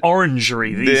called an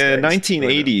orangery these days. The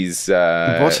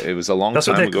 1980s, it was a long That's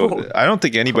what time they're ago. called. I don't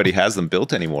think anybody has them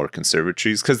built anymore,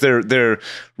 conservatories, because they're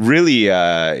really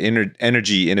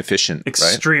energy inefficient.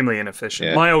 Extremely inefficient.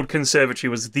 Yeah. My old conservatory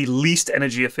was the least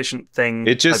energy efficient thing.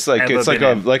 It just I've ever it's like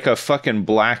been in. like a fucking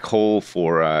black hole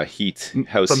for heat,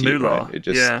 house For heat. moolah. Right? It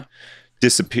just Yeah.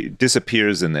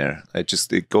 disappears in there. It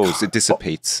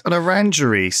dissipates. An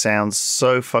orangery sounds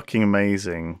so fucking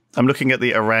amazing. I'm looking at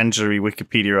the orangery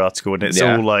Wikipedia article, and it's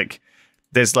all like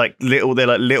they're like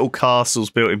little castles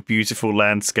built in beautiful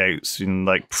landscapes in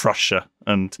like Prussia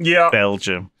and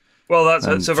Belgium. Well, that's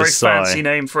a very Versailles. fancy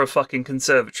name for a fucking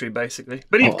conservatory, basically.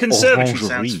 But even conservatory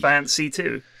sounds fancy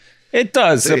too. It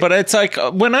does, but it's like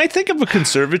when I think of a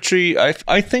conservatory,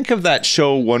 I think of that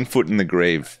show 1 Foot in the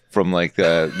Grave from like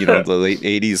the late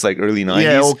 80s, like early 90s.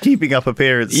 Yeah, or Keeping Up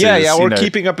Appearances. Yeah, or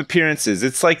Keeping Up Appearances.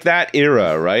 It's like that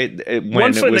era, right? When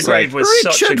 1 Foot in the Grave was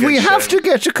such a Richard, good we have show. to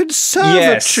get a conservatory.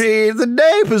 Yes. The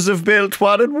neighbours have built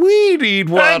one, and we need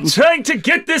one. I'm trying to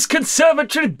get this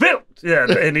conservatory built. Yeah,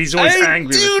 and he's always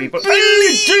angry with people.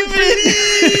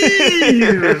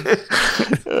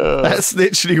 That's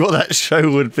literally what that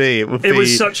show would be. It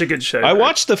was such a good show. I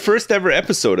watched the first ever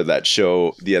episode of that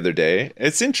show the other day.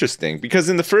 It's interesting because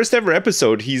in the first ever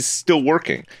episode, he's still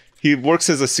working. He works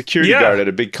as a security guard at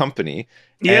a big company.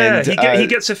 Yeah, And, he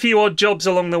gets a few odd jobs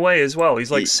along the way as well. He's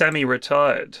like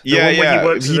semi-retired. The Yeah, one where yeah. He,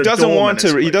 works as a doesn't doorman want to.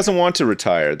 is He like- doesn't want to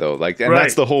retire though. Like, and that's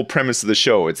Right. the whole premise of the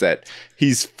show. It's that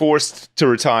he's forced to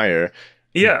retire.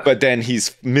 Yeah, But then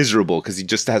he's miserable because he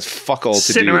just has fuck all to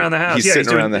do. Sitting around the house. He's Yeah, sitting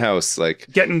he's around doing- the house, like.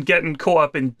 getting caught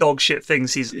up in dog shit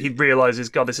things. He realizes,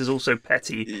 God, this is also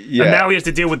petty. Yeah. And now he has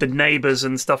to deal with the neighbors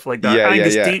and stuff like that. Yeah, yeah,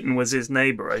 Angus yeah. Deaton was his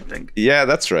neighbor, I think. Yeah,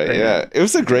 that's right. Yeah, it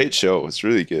was a great show. It was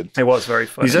really good. It was very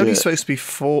funny. He's only supposed to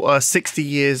be 60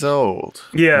 years old.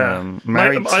 Yeah,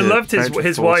 Married I to- loved married to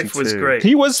his wife was 42. great.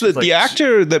 He was She's like- the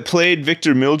actor that played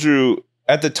Victor Mildrew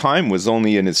at the time was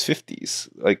only in his 50s.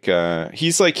 Like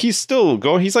he's still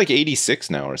going. He's like 86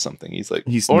 now or something. He's like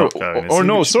He's or, not going, is or he?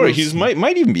 no, Which sorry, was- he's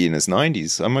might even be in his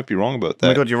 90s. I might be wrong about Oh my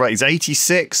that. God, you're right. He's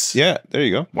 86. Yeah, there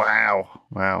you go. Wow.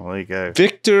 There you go.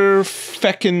 Victor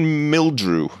feckin'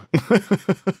 Mildrew.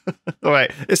 All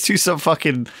right, let's do some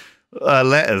fucking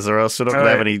letters, or else we're not going to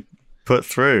have right. any put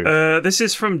through. This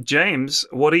is from James.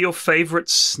 What are your favorite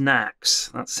snacks?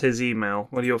 That's his email.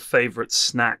 What are your favorite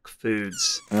snack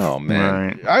foods? Oh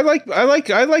man, Right. I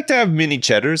like to have mini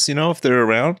cheddars. You know, if they're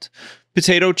around.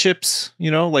 Potato chips.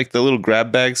 You know, like the little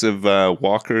grab bags of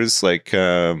Walkers, like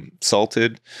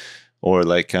salted, or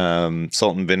like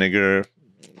salt and vinegar,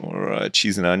 or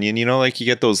cheese and onion. You know, like you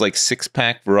get those like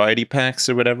 6-pack variety packs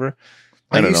or whatever.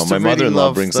 I don't know. used to My mother-in-law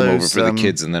love brings them over those, for the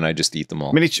kids, and then I just eat them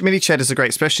all. Mini cheddars are great,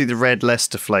 especially the red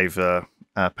Leicester flavour.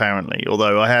 Apparently,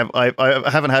 although I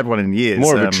haven't had one in years.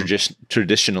 More of a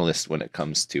traditionalist when it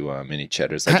comes to mini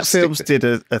cheddars. I just stick Hatfields to-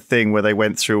 did a thing where they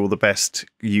went through all the best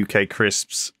UK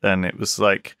crisps, and it was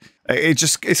like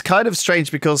it's kind of strange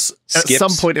because Skips. at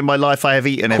some point in my life I have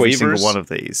eaten every single Quavers. one of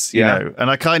these, Yeah. you know,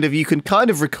 and you can kind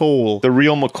of recall. the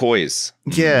real McCoys.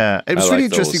 Yeah, it was I really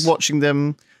like interesting those. watching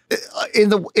them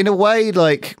in a way,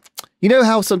 like, you know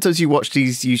how sometimes you watch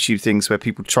these YouTube things where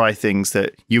people try things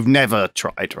that you've never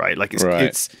tried, right? Like Right.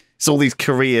 it's all these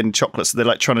Korean chocolates. They're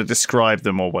like trying to describe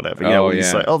them or whatever. You know, Oh, and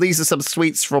it's yeah. like, oh, these are some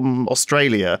sweets from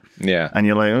Australia, Yeah. and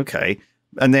you're like, okay.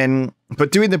 And then,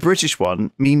 but doing the British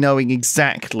one, me knowing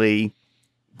exactly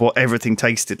what everything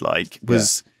tasted like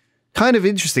was kind of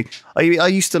interesting. I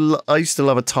used to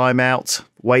love a Time Out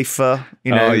wafer.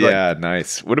 You know, Oh like yeah,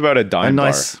 nice. What about a a dime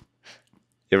nice. bar?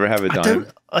 You ever have a dime?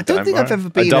 I don't dime think bar? I've ever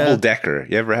been a double decker.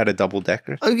 You ever had a double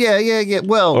decker? Oh yeah.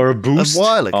 Well, Or a boost? a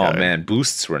while ago. Oh man,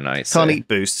 boosts were nice. Can't eh? eat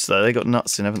boosts though. They got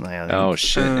nuts in, haven't they? I think. Oh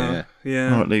shit! Yeah.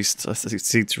 Yeah. Or at least I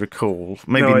seem to recall.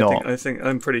 Maybe No, not. I think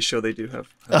I'm pretty sure they do have.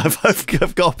 I've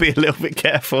got to be a little bit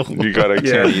careful. You gotta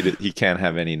Yeah. can't eat it. He can't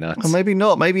have any nuts. Or maybe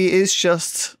not. Maybe it is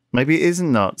just. Maybe it isn't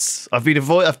nuts. I've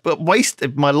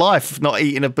wasted my life not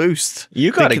eating a boost.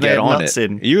 You gotta thinking they get had on nuts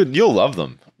it. in. You'll love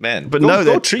them, man. But go, no,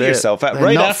 go they're- treat they're- yourself they're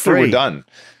right not after we're free. done.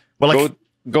 Well, like,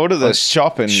 Go to the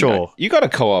shop and sure. You got a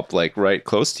co-op like right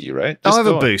close to you, right? I'll Just have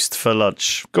a go- boost for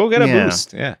lunch. Go get a Yeah.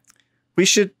 boost. Yeah. We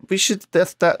should. This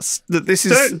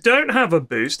is. Don't have a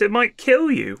boost. It might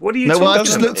kill you. What are you No, talking well, I about?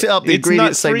 just looked it up. The It's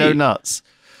ingredients say no nut-free. nuts.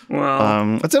 Well,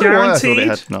 I don't know why I thought it guaranteed?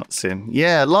 had nuts in.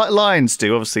 Yeah, lions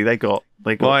do. Obviously, they got.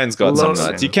 Lion's got some Love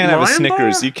nuts. it. You can't have a Lion Snickers.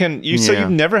 bar? So Yeah.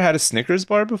 you've never had a Snickers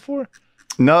bar before?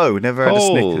 No, never had a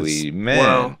Snickers. Holy man.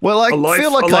 Wow. Well, I A life-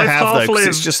 feel like a I life have though, because half-lived.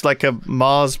 it's just like a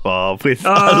Mars bar with a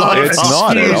Oh, life it's half.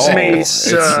 not at excuse all. me, It's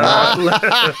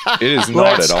sir. It is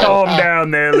not Let's at all. calm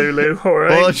down there, Lulu. All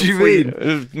right. What do you Before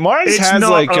mean? Mars It's has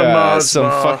not like a Mars some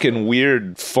bar. fucking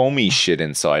weird foamy shit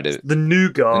inside it. The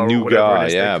nougat. or whatever Nougat, it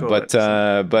is they yeah, call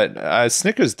but it.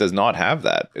 Snickers does not have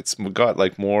that. It's got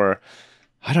like more.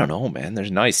 I don't know, man. They're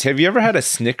nice. Have you ever had a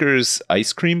Snickers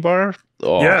ice cream bar?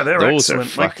 Oh, Yeah, they're those excellent.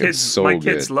 are fucking so my good.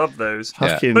 kids love those. Yeah.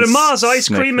 Fucking But a Mars ice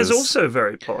cream is Snickers. also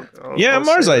very popular. Yeah,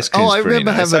 Mars ice cream. Oh, I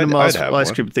remember having a Mars ice one.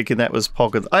 cream, thinking that was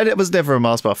Pog. I was never a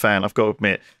Mars bar fan. I've got to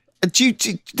admit.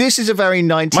 This is a very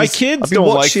 90s. My kids I've been don't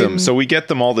like watching- them, so we get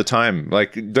them all the time.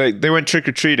 Like they went trick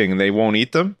or treating and they won't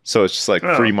eat them, so it's just like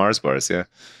Oh. free Mars bars. Yeah,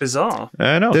 Bizarre.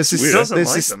 I know. There's It's this, weird. Doesn't there's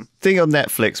like this them. thing on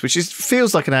Netflix, which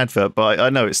feels like an advert, but I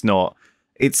know it's not.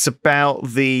 It's about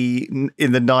in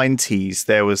the 90s,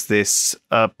 there was this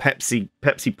Pepsi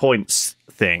Points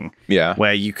thing. Yeah.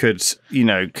 Where you could,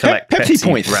 collect Pepsi Pepsi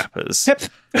Points. wrappers Pepsi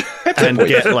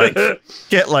and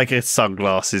get like a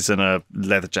sunglasses and a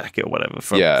leather jacket or whatever.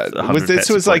 For Yeah, 100 this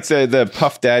Pepsi was like Points. the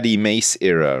Puff Daddy Mace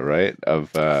era, right? Of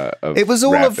It was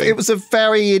rapping. it was a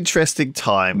very interesting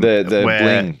time. the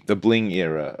where, bling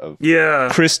era of Yeah.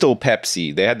 Crystal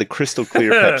Pepsi. They had the crystal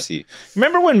clear Pepsi.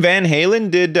 Remember when Van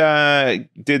Halen did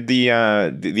the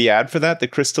ad for that? The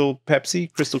Crystal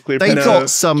Pepsi, crystal clear. They Pepsi. got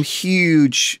some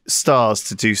huge stars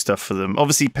to do stuff for them.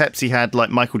 Obviously, Pepsi had like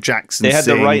Michael Jackson. They had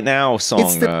the sing, Right Now song.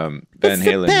 It's the- Van "It's Halen.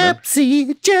 the remember?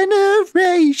 Pepsi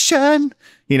generation.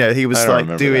 He was I don't like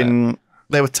remember doing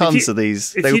there were tons of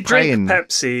these. If They you were drink praying.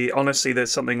 Pepsi, honestly,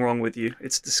 there's something wrong with you.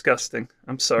 It's disgusting.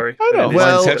 I'm sorry. I don't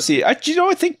Well- mind Pepsi. I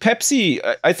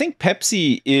think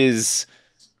Pepsi is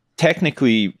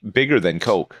technically bigger than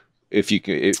Coke. If you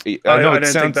can, I know I it don't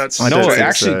sounds. think that's- I don't No, think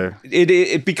actually, so.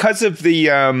 it because of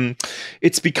the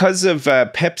it's because of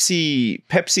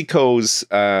PepsiCo's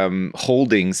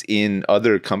holdings in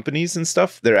other companies and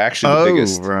stuff. They're actually the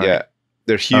biggest. Right. Yeah,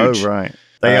 they're huge. Oh, right.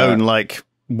 They own like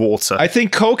water. I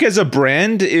think Coke as a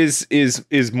brand is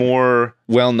more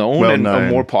well known and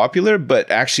more popular, but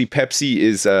actually Pepsi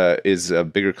is a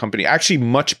bigger company. Actually,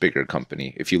 much bigger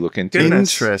company if you look into it.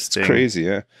 Interesting. It's crazy,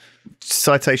 yeah.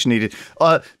 Citation needed.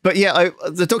 But yeah,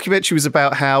 the documentary was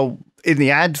about how in the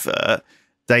advert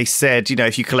they said,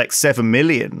 if you collect 7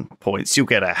 million points, you'll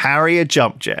get a Harrier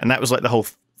jump jet, and that was like the whole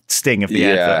sting of the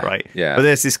advert, right? Yeah. But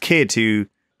there's this kid who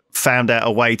found out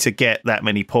a way to get that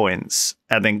many points,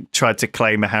 and then tried to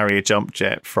claim a Harrier jump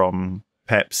jet from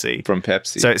Pepsi.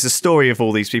 So it's a story of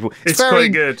all these people. It's very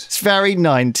quite good. It's very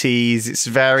 90s. It's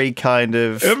very kind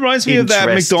of. It reminds me of that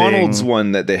interesting. McDonald's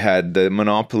one that they had, the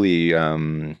Monopoly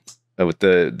with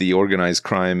the organized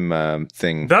crime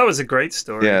thing. That was a great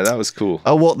story. Yeah, that was cool.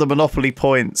 Oh, what, the Monopoly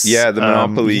points? Yeah, the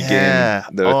Monopoly game.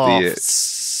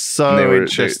 So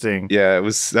interesting.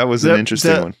 That was an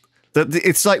interesting one.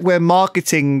 It's like where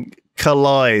marketing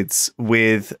collides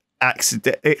with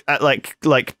like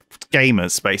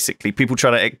gamers, basically. People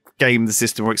try to game the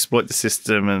system or exploit the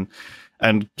system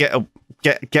and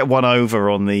get one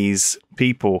over on these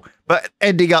people, but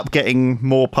ending up getting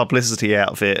more publicity out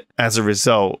of it as a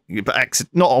result, but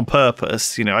not on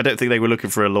purpose. I don't think they were looking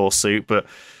for a lawsuit, but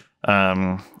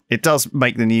it does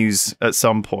make the news at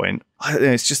some point.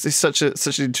 It's such an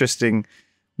interesting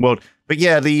world. But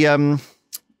yeah,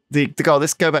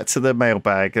 let's go back to the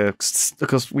mailbag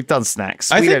because we've done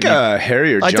snacks. I think a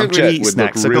Harrier jump jet would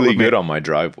look really good on my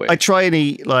driveway. I try and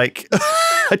eat I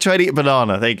try to eat a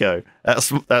banana. There you go.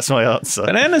 That's my answer.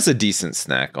 Banana's a decent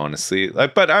snack, honestly.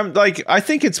 But I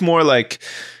think it's more like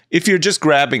if you're just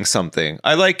grabbing something.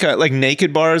 I like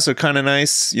naked bars are kind of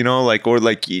nice, or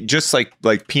just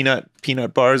like peanut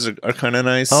bars are kind of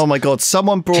nice. Oh my god!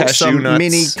 Someone brought Cashew some nuts.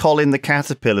 mini Colin the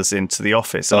Caterpillars into the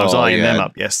office, and I was eyeing them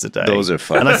up yesterday. Those are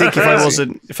fun. And I think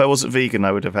if I wasn't vegan,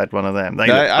 I would have had one of them.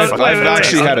 I've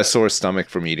actually had a sore stomach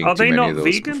from eating too many of those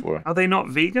vegan? before. Are they not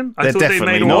vegan? They're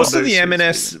definitely not. Most of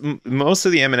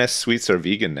the M&S sweets are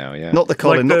vegan now. Yeah, not the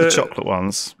Colin, not the chocolate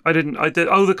ones. I did.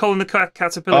 Oh, the Colin the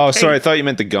Caterpillar. Oh, cake. sorry, I thought you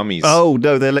meant the gummies. Oh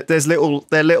no, they're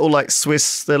little like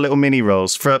Swiss, they're little mini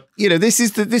rolls. For this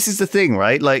is the thing,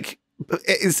 right? Like.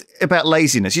 It's about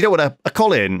laziness. You don't want a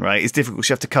Colin, right? It's difficult.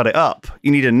 You have to cut it up.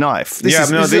 You need a knife.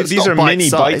 These are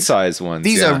mini bite-sized ones.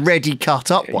 These are ready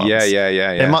cut up ones. Yeah.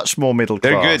 They're much more middle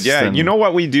class. They're good. Yeah. You know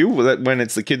what we do when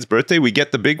it's the kid's birthday? We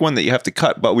get the big one that you have to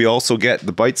cut, but we also get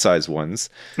the bite-sized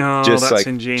ones. Oh, that's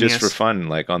ingenious. Just for fun,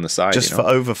 like on the side. Just for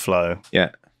overflow.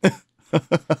 Yeah.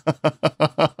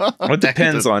 It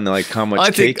depends on like how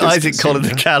much cake. I think Colin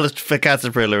the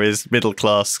Caterpillar is middle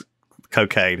class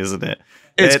cocaine, isn't it?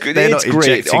 They're not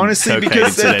great, honestly,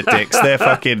 because into their dicks. They're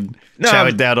fucking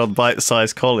chowing down on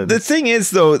bite-sized Collins. The thing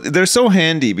is, though, they're so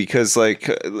handy because, like,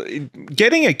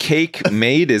 getting a cake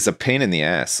made is a pain in the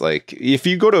ass. Like, if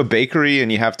you go to a bakery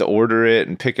and you have to order it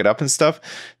and pick it up and stuff,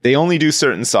 they only do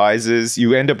certain sizes.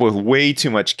 You end up with way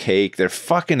too much cake. They're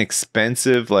fucking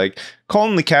expensive. Like,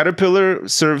 Colin the Caterpillar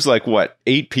serves like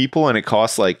 8 people, and it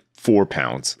costs like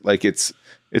 £4. Like, it's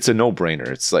a no-brainer.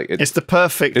 It's like it's the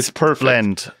perfect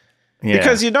blend. Yeah.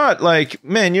 Because you're not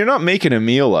you're not making a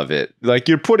meal of it. Like,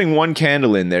 you're putting one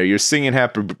candle in there, you're singing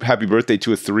happy birthday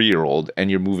to a 3-year-old, and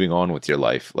you're moving on with your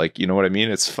life. Like, you know what I mean?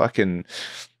 It's fucking,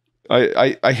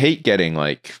 I hate getting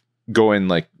going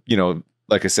like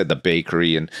I said, the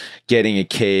bakery and getting a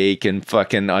cake and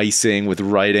fucking icing with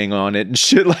writing on it and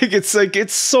shit.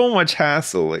 It's so much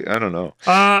hassle. Like, I don't know.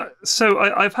 So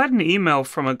I've had an email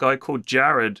from a guy called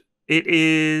Jared. It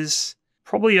is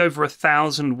probably over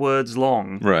 1,000 words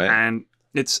long. Right. And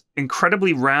it's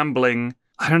incredibly rambling.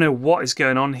 I don't know what is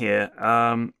going on here.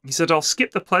 He said, I'll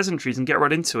skip the pleasantries and get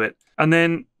right into it. And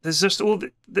then there's just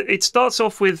it starts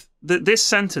off with this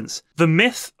sentence: the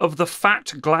myth of the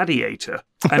fat gladiator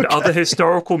and other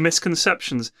historical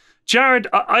misconceptions. Jared,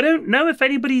 I don't know if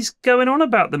anybody's going on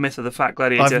about the myth of the fat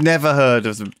gladiator. I've never heard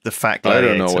of the fat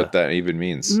gladiator. I don't know what that even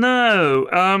means.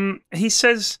 No. He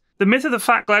says, the myth of the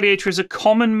fat gladiator is a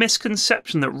common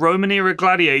misconception that Roman-era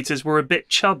gladiators were a bit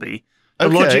chubby. The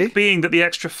logic being that the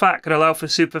extra fat could allow for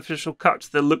superficial cuts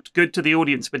that looked good to the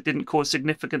audience but didn't cause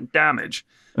significant damage.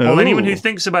 While anyone who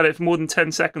thinks about it for more than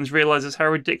 10 seconds realizes how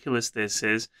ridiculous this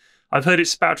is, I've heard it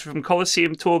spouted from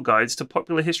Colosseum tour guides to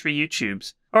popular history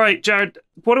YouTubes. All right, Jared,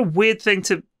 what a weird thing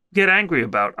to get angry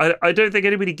about. I don't think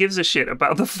anybody gives a shit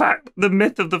about the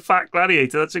myth of the fat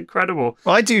gladiator. That's incredible.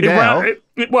 I do now.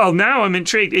 Well, now I'm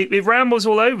intrigued. It rambles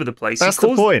all over the place. That's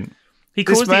the point.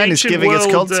 This man is giving us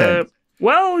content.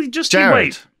 Well, just you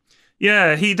wait.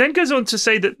 Yeah, he then goes on to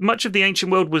say that much of the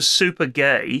ancient world was super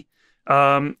gay.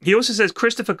 He also says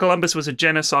Christopher Columbus was a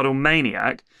genocidal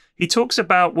maniac. He talks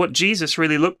about what Jesus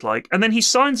really looked like, and then he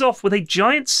signs off with a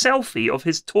giant selfie of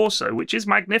his torso, which is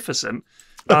magnificent.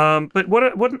 But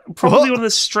probably one of the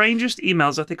strangest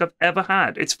emails I think I've ever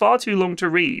had. It's far too long to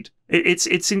read.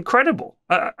 It's incredible.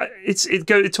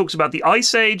 It talks about the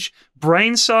Ice Age,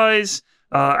 brain size,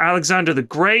 Alexander the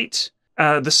Great,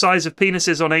 the size of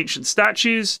penises on ancient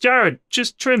statues. Jared,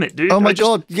 just trim it, dude. Oh my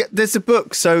God. Yeah, there's a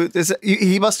book. So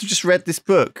he must have just read this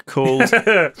book called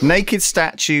Naked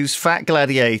Statues, Fat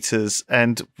Gladiators,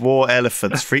 and War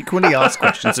Elephants Frequently Asked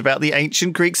Questions About the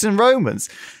Ancient Greeks and Romans.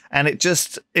 And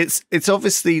it's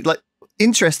obviously, like,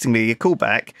 interestingly, a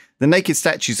callback, the naked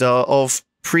statues are of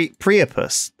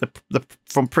Priapus,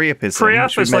 from Priapism,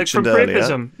 which we mentioned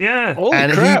earlier. Yeah.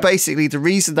 And he basically, the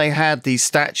reason they had these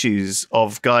statues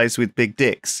of guys with big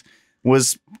dicks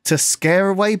was to scare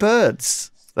away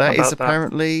birds. That is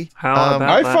apparently.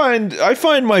 I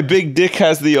find my big dick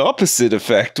has the opposite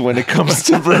effect when it comes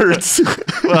to birds.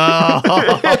 That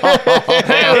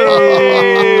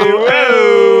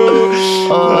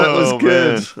was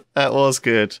good. Man. That was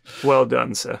good. Well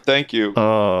done, sir. Thank you.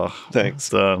 Oh, thanks.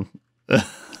 Done.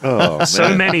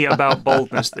 So many about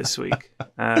baldness this week.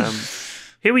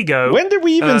 Here we go. When did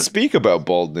we even speak about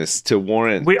baldness to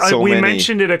warrant we many?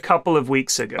 mentioned it a couple of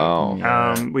weeks ago.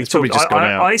 We talked.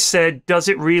 I said, does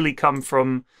it really come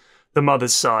from the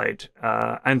mother's side?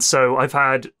 And so I've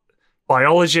had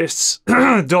biologists,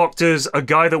 doctors, a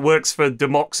guy that works for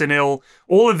Demoxenil,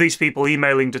 all of these people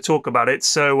emailing to talk about it.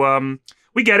 So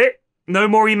we get it. No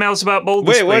more emails about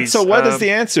baldness. Wait, what? So what is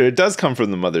the answer? It does come from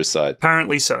the mother's side.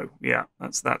 Apparently so. Yeah,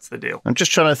 that's the deal. I'm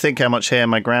just trying to think how much hair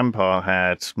my grandpa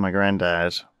had, my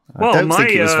granddad. I don't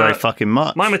think it was very fucking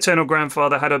much. My maternal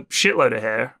grandfather had a shitload of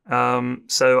hair,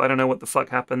 so I don't know what the fuck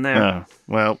happened there. Oh,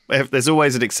 well, there's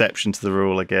always an exception to the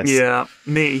rule, I guess. Yeah,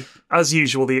 me, as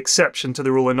usual, the exception to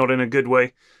the rule and not in a good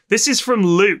way. This is from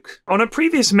Luke. On a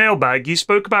previous mailbag, you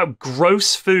spoke about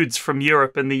gross foods from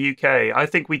Europe and the UK. I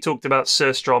think we talked about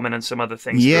surströmming and some other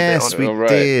things. Yes, we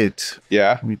did.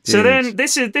 Yeah, we did. So then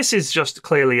this is just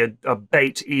clearly a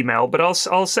bait email, but I'll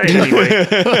say it anyway.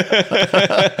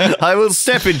 I will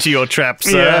step into your trap,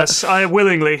 sir. Yes, I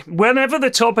willingly. Whenever the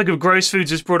topic of gross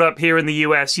foods is brought up here in the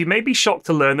US, you may be shocked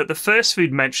to learn that the first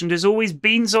food mentioned is always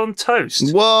beans on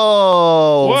toast.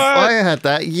 Whoa! What? I had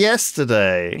that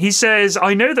yesterday. He says,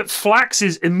 I know that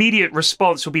Flax's immediate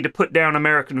response will be to put down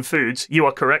American foods. You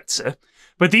are correct, sir.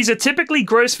 But these are typically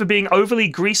gross for being overly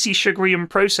greasy, sugary, and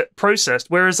processed,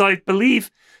 whereas I believe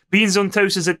beans on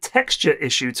toast is a texture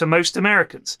issue to most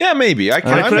Americans. Yeah, maybe. I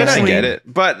get it.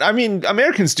 But, I mean,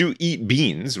 Americans do eat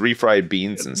beans, refried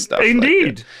beans and stuff.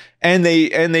 Indeed. Like and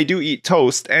they do eat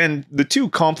toast, and the two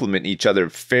complement each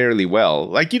other fairly well.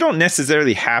 Like, you don't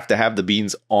necessarily have to have the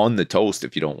beans on the toast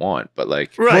if you don't want, but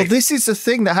like... Right. Well, this is a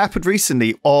thing that happened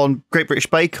recently on Great British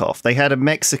Bake Off. They had a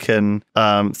Mexican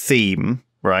theme,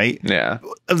 right? Yeah.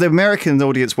 The American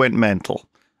audience went mental.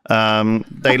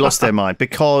 They lost their mind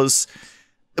because...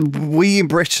 we in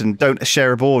Britain don't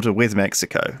share a border with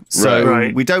Mexico, so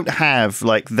we don't have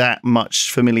like that much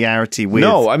familiarity with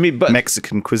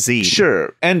Mexican cuisine.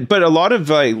 Sure, but a lot of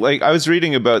like I was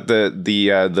reading about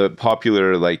the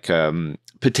popular like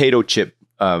potato chip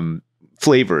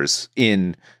flavors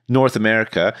in North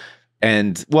America,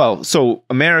 and so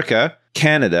America,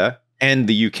 Canada, and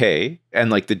the UK,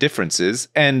 and like the differences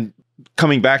and.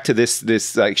 Coming back to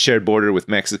this like shared border with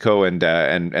Mexico and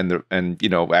you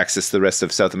know access to the rest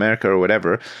of South America or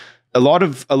whatever, a lot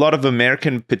of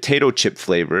American potato chip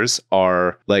flavors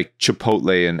are like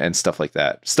Chipotle and stuff like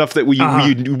that, stuff that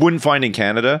you wouldn't find in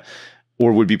Canada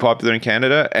or would be popular in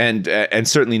Canada and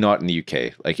certainly not in the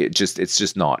UK. Like it's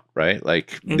just not right.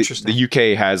 Like the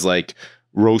UK has like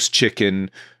roast chicken,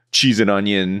 cheese and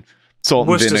onion. Salt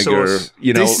and vinegar,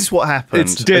 you know. This is what happened.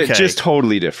 It's just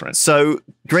totally different. So,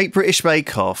 Great British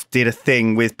Bake Off did a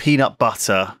thing with peanut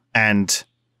butter and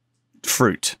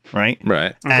fruit, right?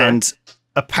 Right. Okay. And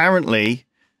apparently,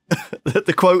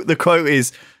 the quote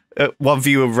is, one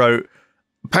viewer wrote,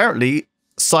 apparently,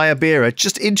 Sayabira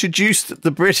just introduced the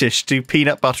British to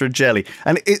peanut butter and jelly.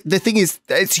 And the thing is,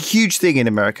 it's a huge thing in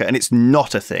America, and it's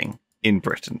not a thing in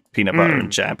Britain. Peanut butter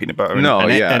and jam, peanut butter and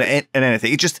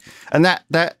anything. It just, and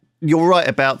that you're right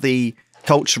about the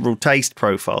cultural taste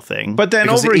profile thing. But then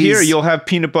over here, you'll have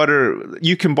peanut butter.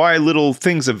 You can buy little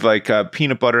things of like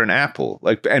peanut butter and apple,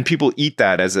 like, and people eat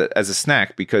that as a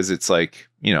snack because it's like,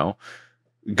 you know,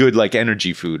 good like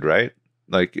energy food, right?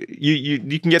 Like you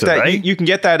can get that. You can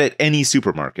get that at any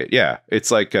supermarket. Yeah,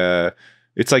 it's like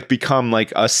become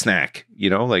like a snack. You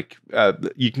know, like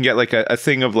you can get like a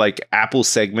thing of like apple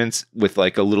segments with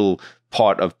like a little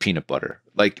pot of peanut butter.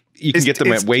 Like you can get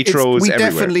them at Waitrose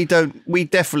everywhere. We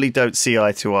definitely don't see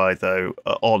eye to eye though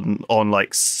on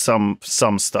like some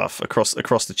stuff across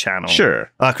the channel.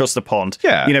 Sure, across the pond.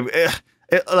 Yeah, you know,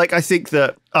 like I think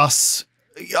that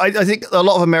I think a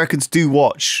lot of Americans do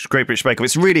watch Great British Bake Off.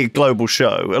 It's really a global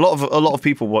show. A lot of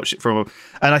people watch it and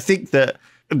I think that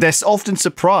they're often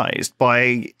surprised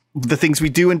by the things we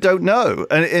do and don't know.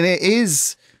 And it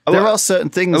is. There are certain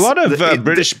things. A lot of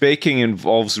British baking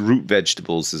involves root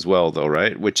vegetables as well, though,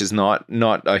 right? Which is not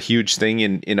a huge thing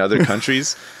in other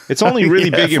countries. It's only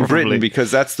really big in Britain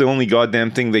because that's the only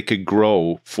goddamn thing they could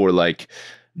grow for like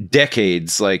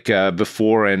decades, like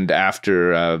before and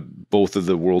after both of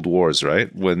the world wars,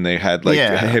 right? When they had like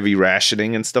heavy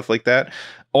rationing and stuff like that.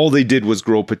 All they did was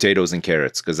grow potatoes and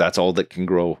carrots because that's all that can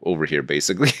grow over here,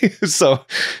 basically. So,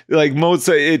 like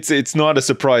it's not a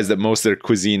surprise that most of their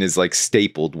cuisine is like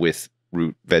stapled with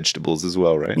root vegetables as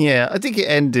well, right? Yeah, I think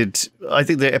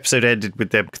the episode ended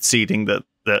with them conceding that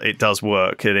it does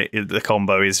work and the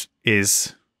combo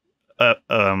is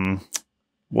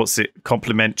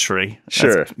complementary.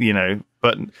 Sure, you know,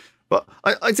 but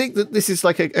I think that this is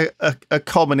like a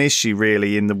common issue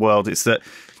really in the world. It's that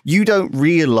you don't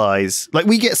realize, like,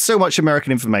 we get so much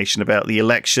American information about the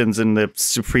elections and the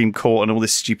Supreme Court and all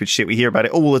this stupid shit. We hear about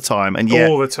it all the time, and yet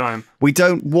all the time we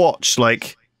don't watch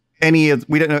like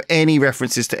we don't know any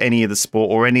references to any of the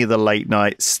sport or any of the late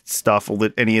night stuff or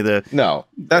any of the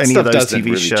that any stuff of those doesn't TV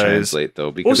really shows. Translate though.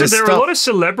 Because also, there are a lot of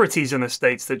celebrities in the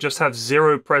States that just have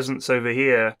zero presence over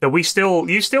here that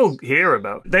you still hear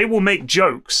about. They will make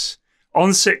jokes on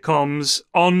sitcoms,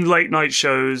 on late night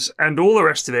shows, and all the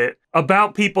rest of it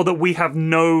about people that we have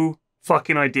no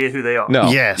fucking idea who they are. No.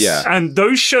 Yes. Yeah. And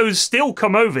those shows still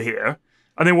come over here,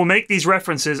 and they will make these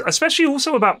references, especially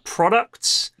also about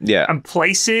products and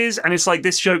places, and it's like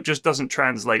this joke just doesn't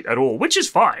translate at all, which is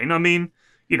fine. I mean,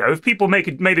 you know, if people made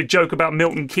a joke about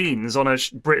Milton Keynes on a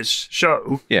British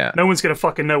show, no one's going to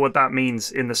fucking know what that means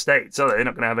in the States. So they're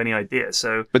not going to have any idea.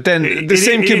 So, but then the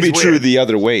same can be true the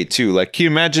other way too. Like, can you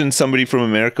imagine somebody from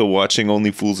America watching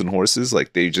Only Fools and Horses?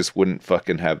 Like, they just wouldn't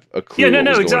fucking have a clue. Yeah,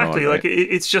 no, what was exactly. Going on, right? Like,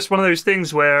 it's just one of those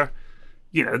things where,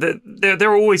 you know, there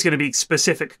are always going to be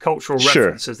specific cultural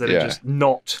references that are just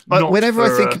not. Whenever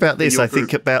I think about this, I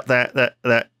think about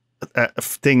that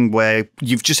thing where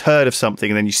you've just heard of something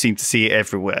and then you seem to see it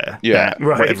everywhere. Yeah,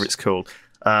 right. Whatever it's called.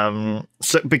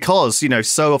 So because, you know,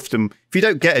 so often if you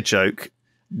don't get a joke,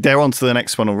 they're on to the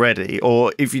next one already.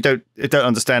 Or if you don't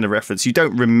understand a reference, you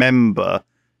don't remember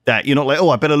that. You're not like,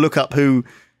 oh, I better look up who,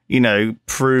 you know,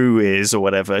 Prue is or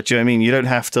whatever. Do you know what I mean? You don't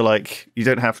have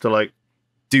to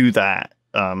do that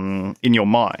in your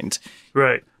mind.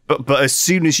 Right. But as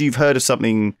soon as you've heard of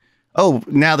something,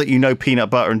 now that you know peanut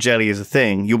butter and jelly is a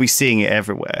thing, you'll be seeing it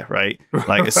everywhere, right?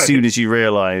 Like as soon as you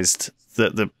realized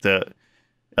that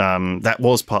that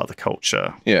was part of the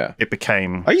culture, it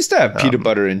became. I used to have peanut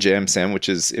butter and jam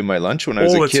sandwiches in my lunch when I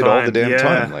was a kid all the damn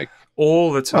time, like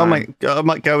all the time. I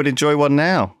might go and enjoy one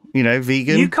now. You know,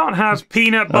 vegan. You can't have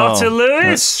peanut butter,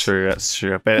 Lewis. That's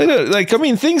true. I bet. Like, I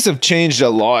mean, things have changed a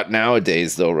lot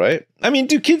nowadays, though, right? I mean,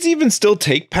 do kids even still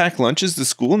take packed lunches to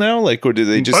school now? Like, or do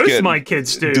they just both my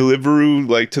kids do Deliveroo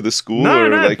like to the school? No,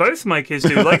 like, both my kids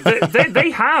do. Like,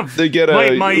 they have. They get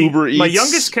my Uber Eats. My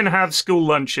youngest can have school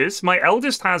lunches. My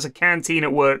eldest has a canteen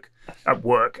at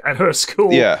her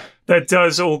school. Yeah. That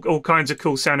does all kinds of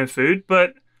cool sounding food,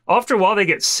 but after a while, they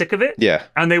get sick of it. Yeah.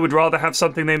 And they would rather have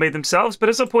something they made themselves. But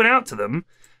as I point out to them,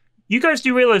 you guys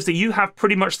do realize that you have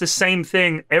pretty much the same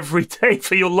thing every day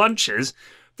for your lunches.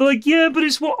 They're like, yeah, but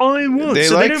it's what I want. They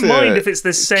don't mind if it's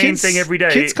the same thing every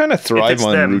day. Kids kind of thrive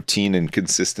on routine and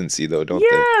consistency, though, don't they?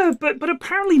 Yeah, but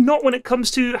apparently not when it comes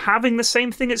to having the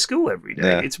same thing at school every day.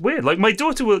 Yeah. It's weird. Like, my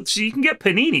daughter you can get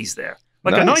paninis there.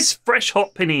 Like a nice, fresh,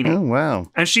 hot panini. Oh, wow.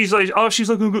 And she's like, I got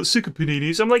sick of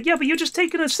paninis. I'm like, yeah, but you're just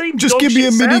taking the same Just give me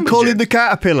a mini Colin the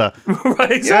Caterpillar.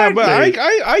 Right, exactly. Yeah,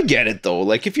 but I get it, though.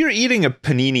 Like, if you're eating a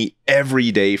panini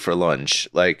every day for lunch,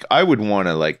 like, I would want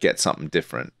to, like, get something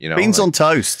different, you know? Beans on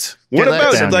toast. What Get that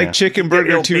about down like here. Chicken Get the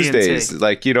Burger old B&T. Tuesdays?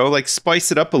 Like, you know, like spice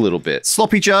it up a little bit.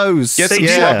 Sloppy Joes? Get some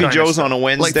Yeah. sloppy Kind joes of on a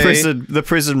Wednesday. Like the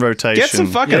prison rotation. Get some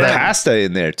fucking Yeah. pasta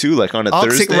in there too, like on a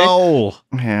Arctic Thursday. roll.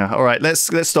 Yeah. All right. Let's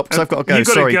stop because I've got to go. You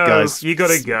gotta Sorry, go. guys. You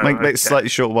gotta go. Make it Okay. a slightly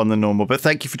shorter one than normal. But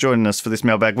thank you for joining us for this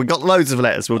mailbag. We got loads of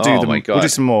letters. We'll do Oh them. my God. We'll do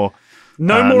some more.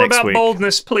 No more next about week.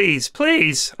 boldness, please.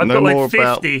 Please. I've No got more like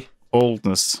about 50.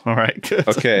 baldness. All right. Good.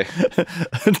 Okay.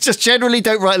 Just generally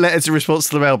don't write letters in response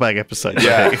to the mailbag episode.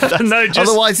 Yeah. No, just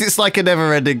Otherwise, it's like a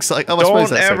never-ending cycle. I suppose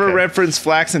Don't that's ever okay. reference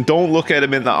Flax and don't look at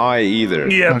him in the eye either.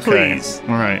 yeah, Okay. please.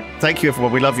 All right. Thank you,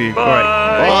 everyone. We love you. Bye. All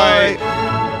right. Bye.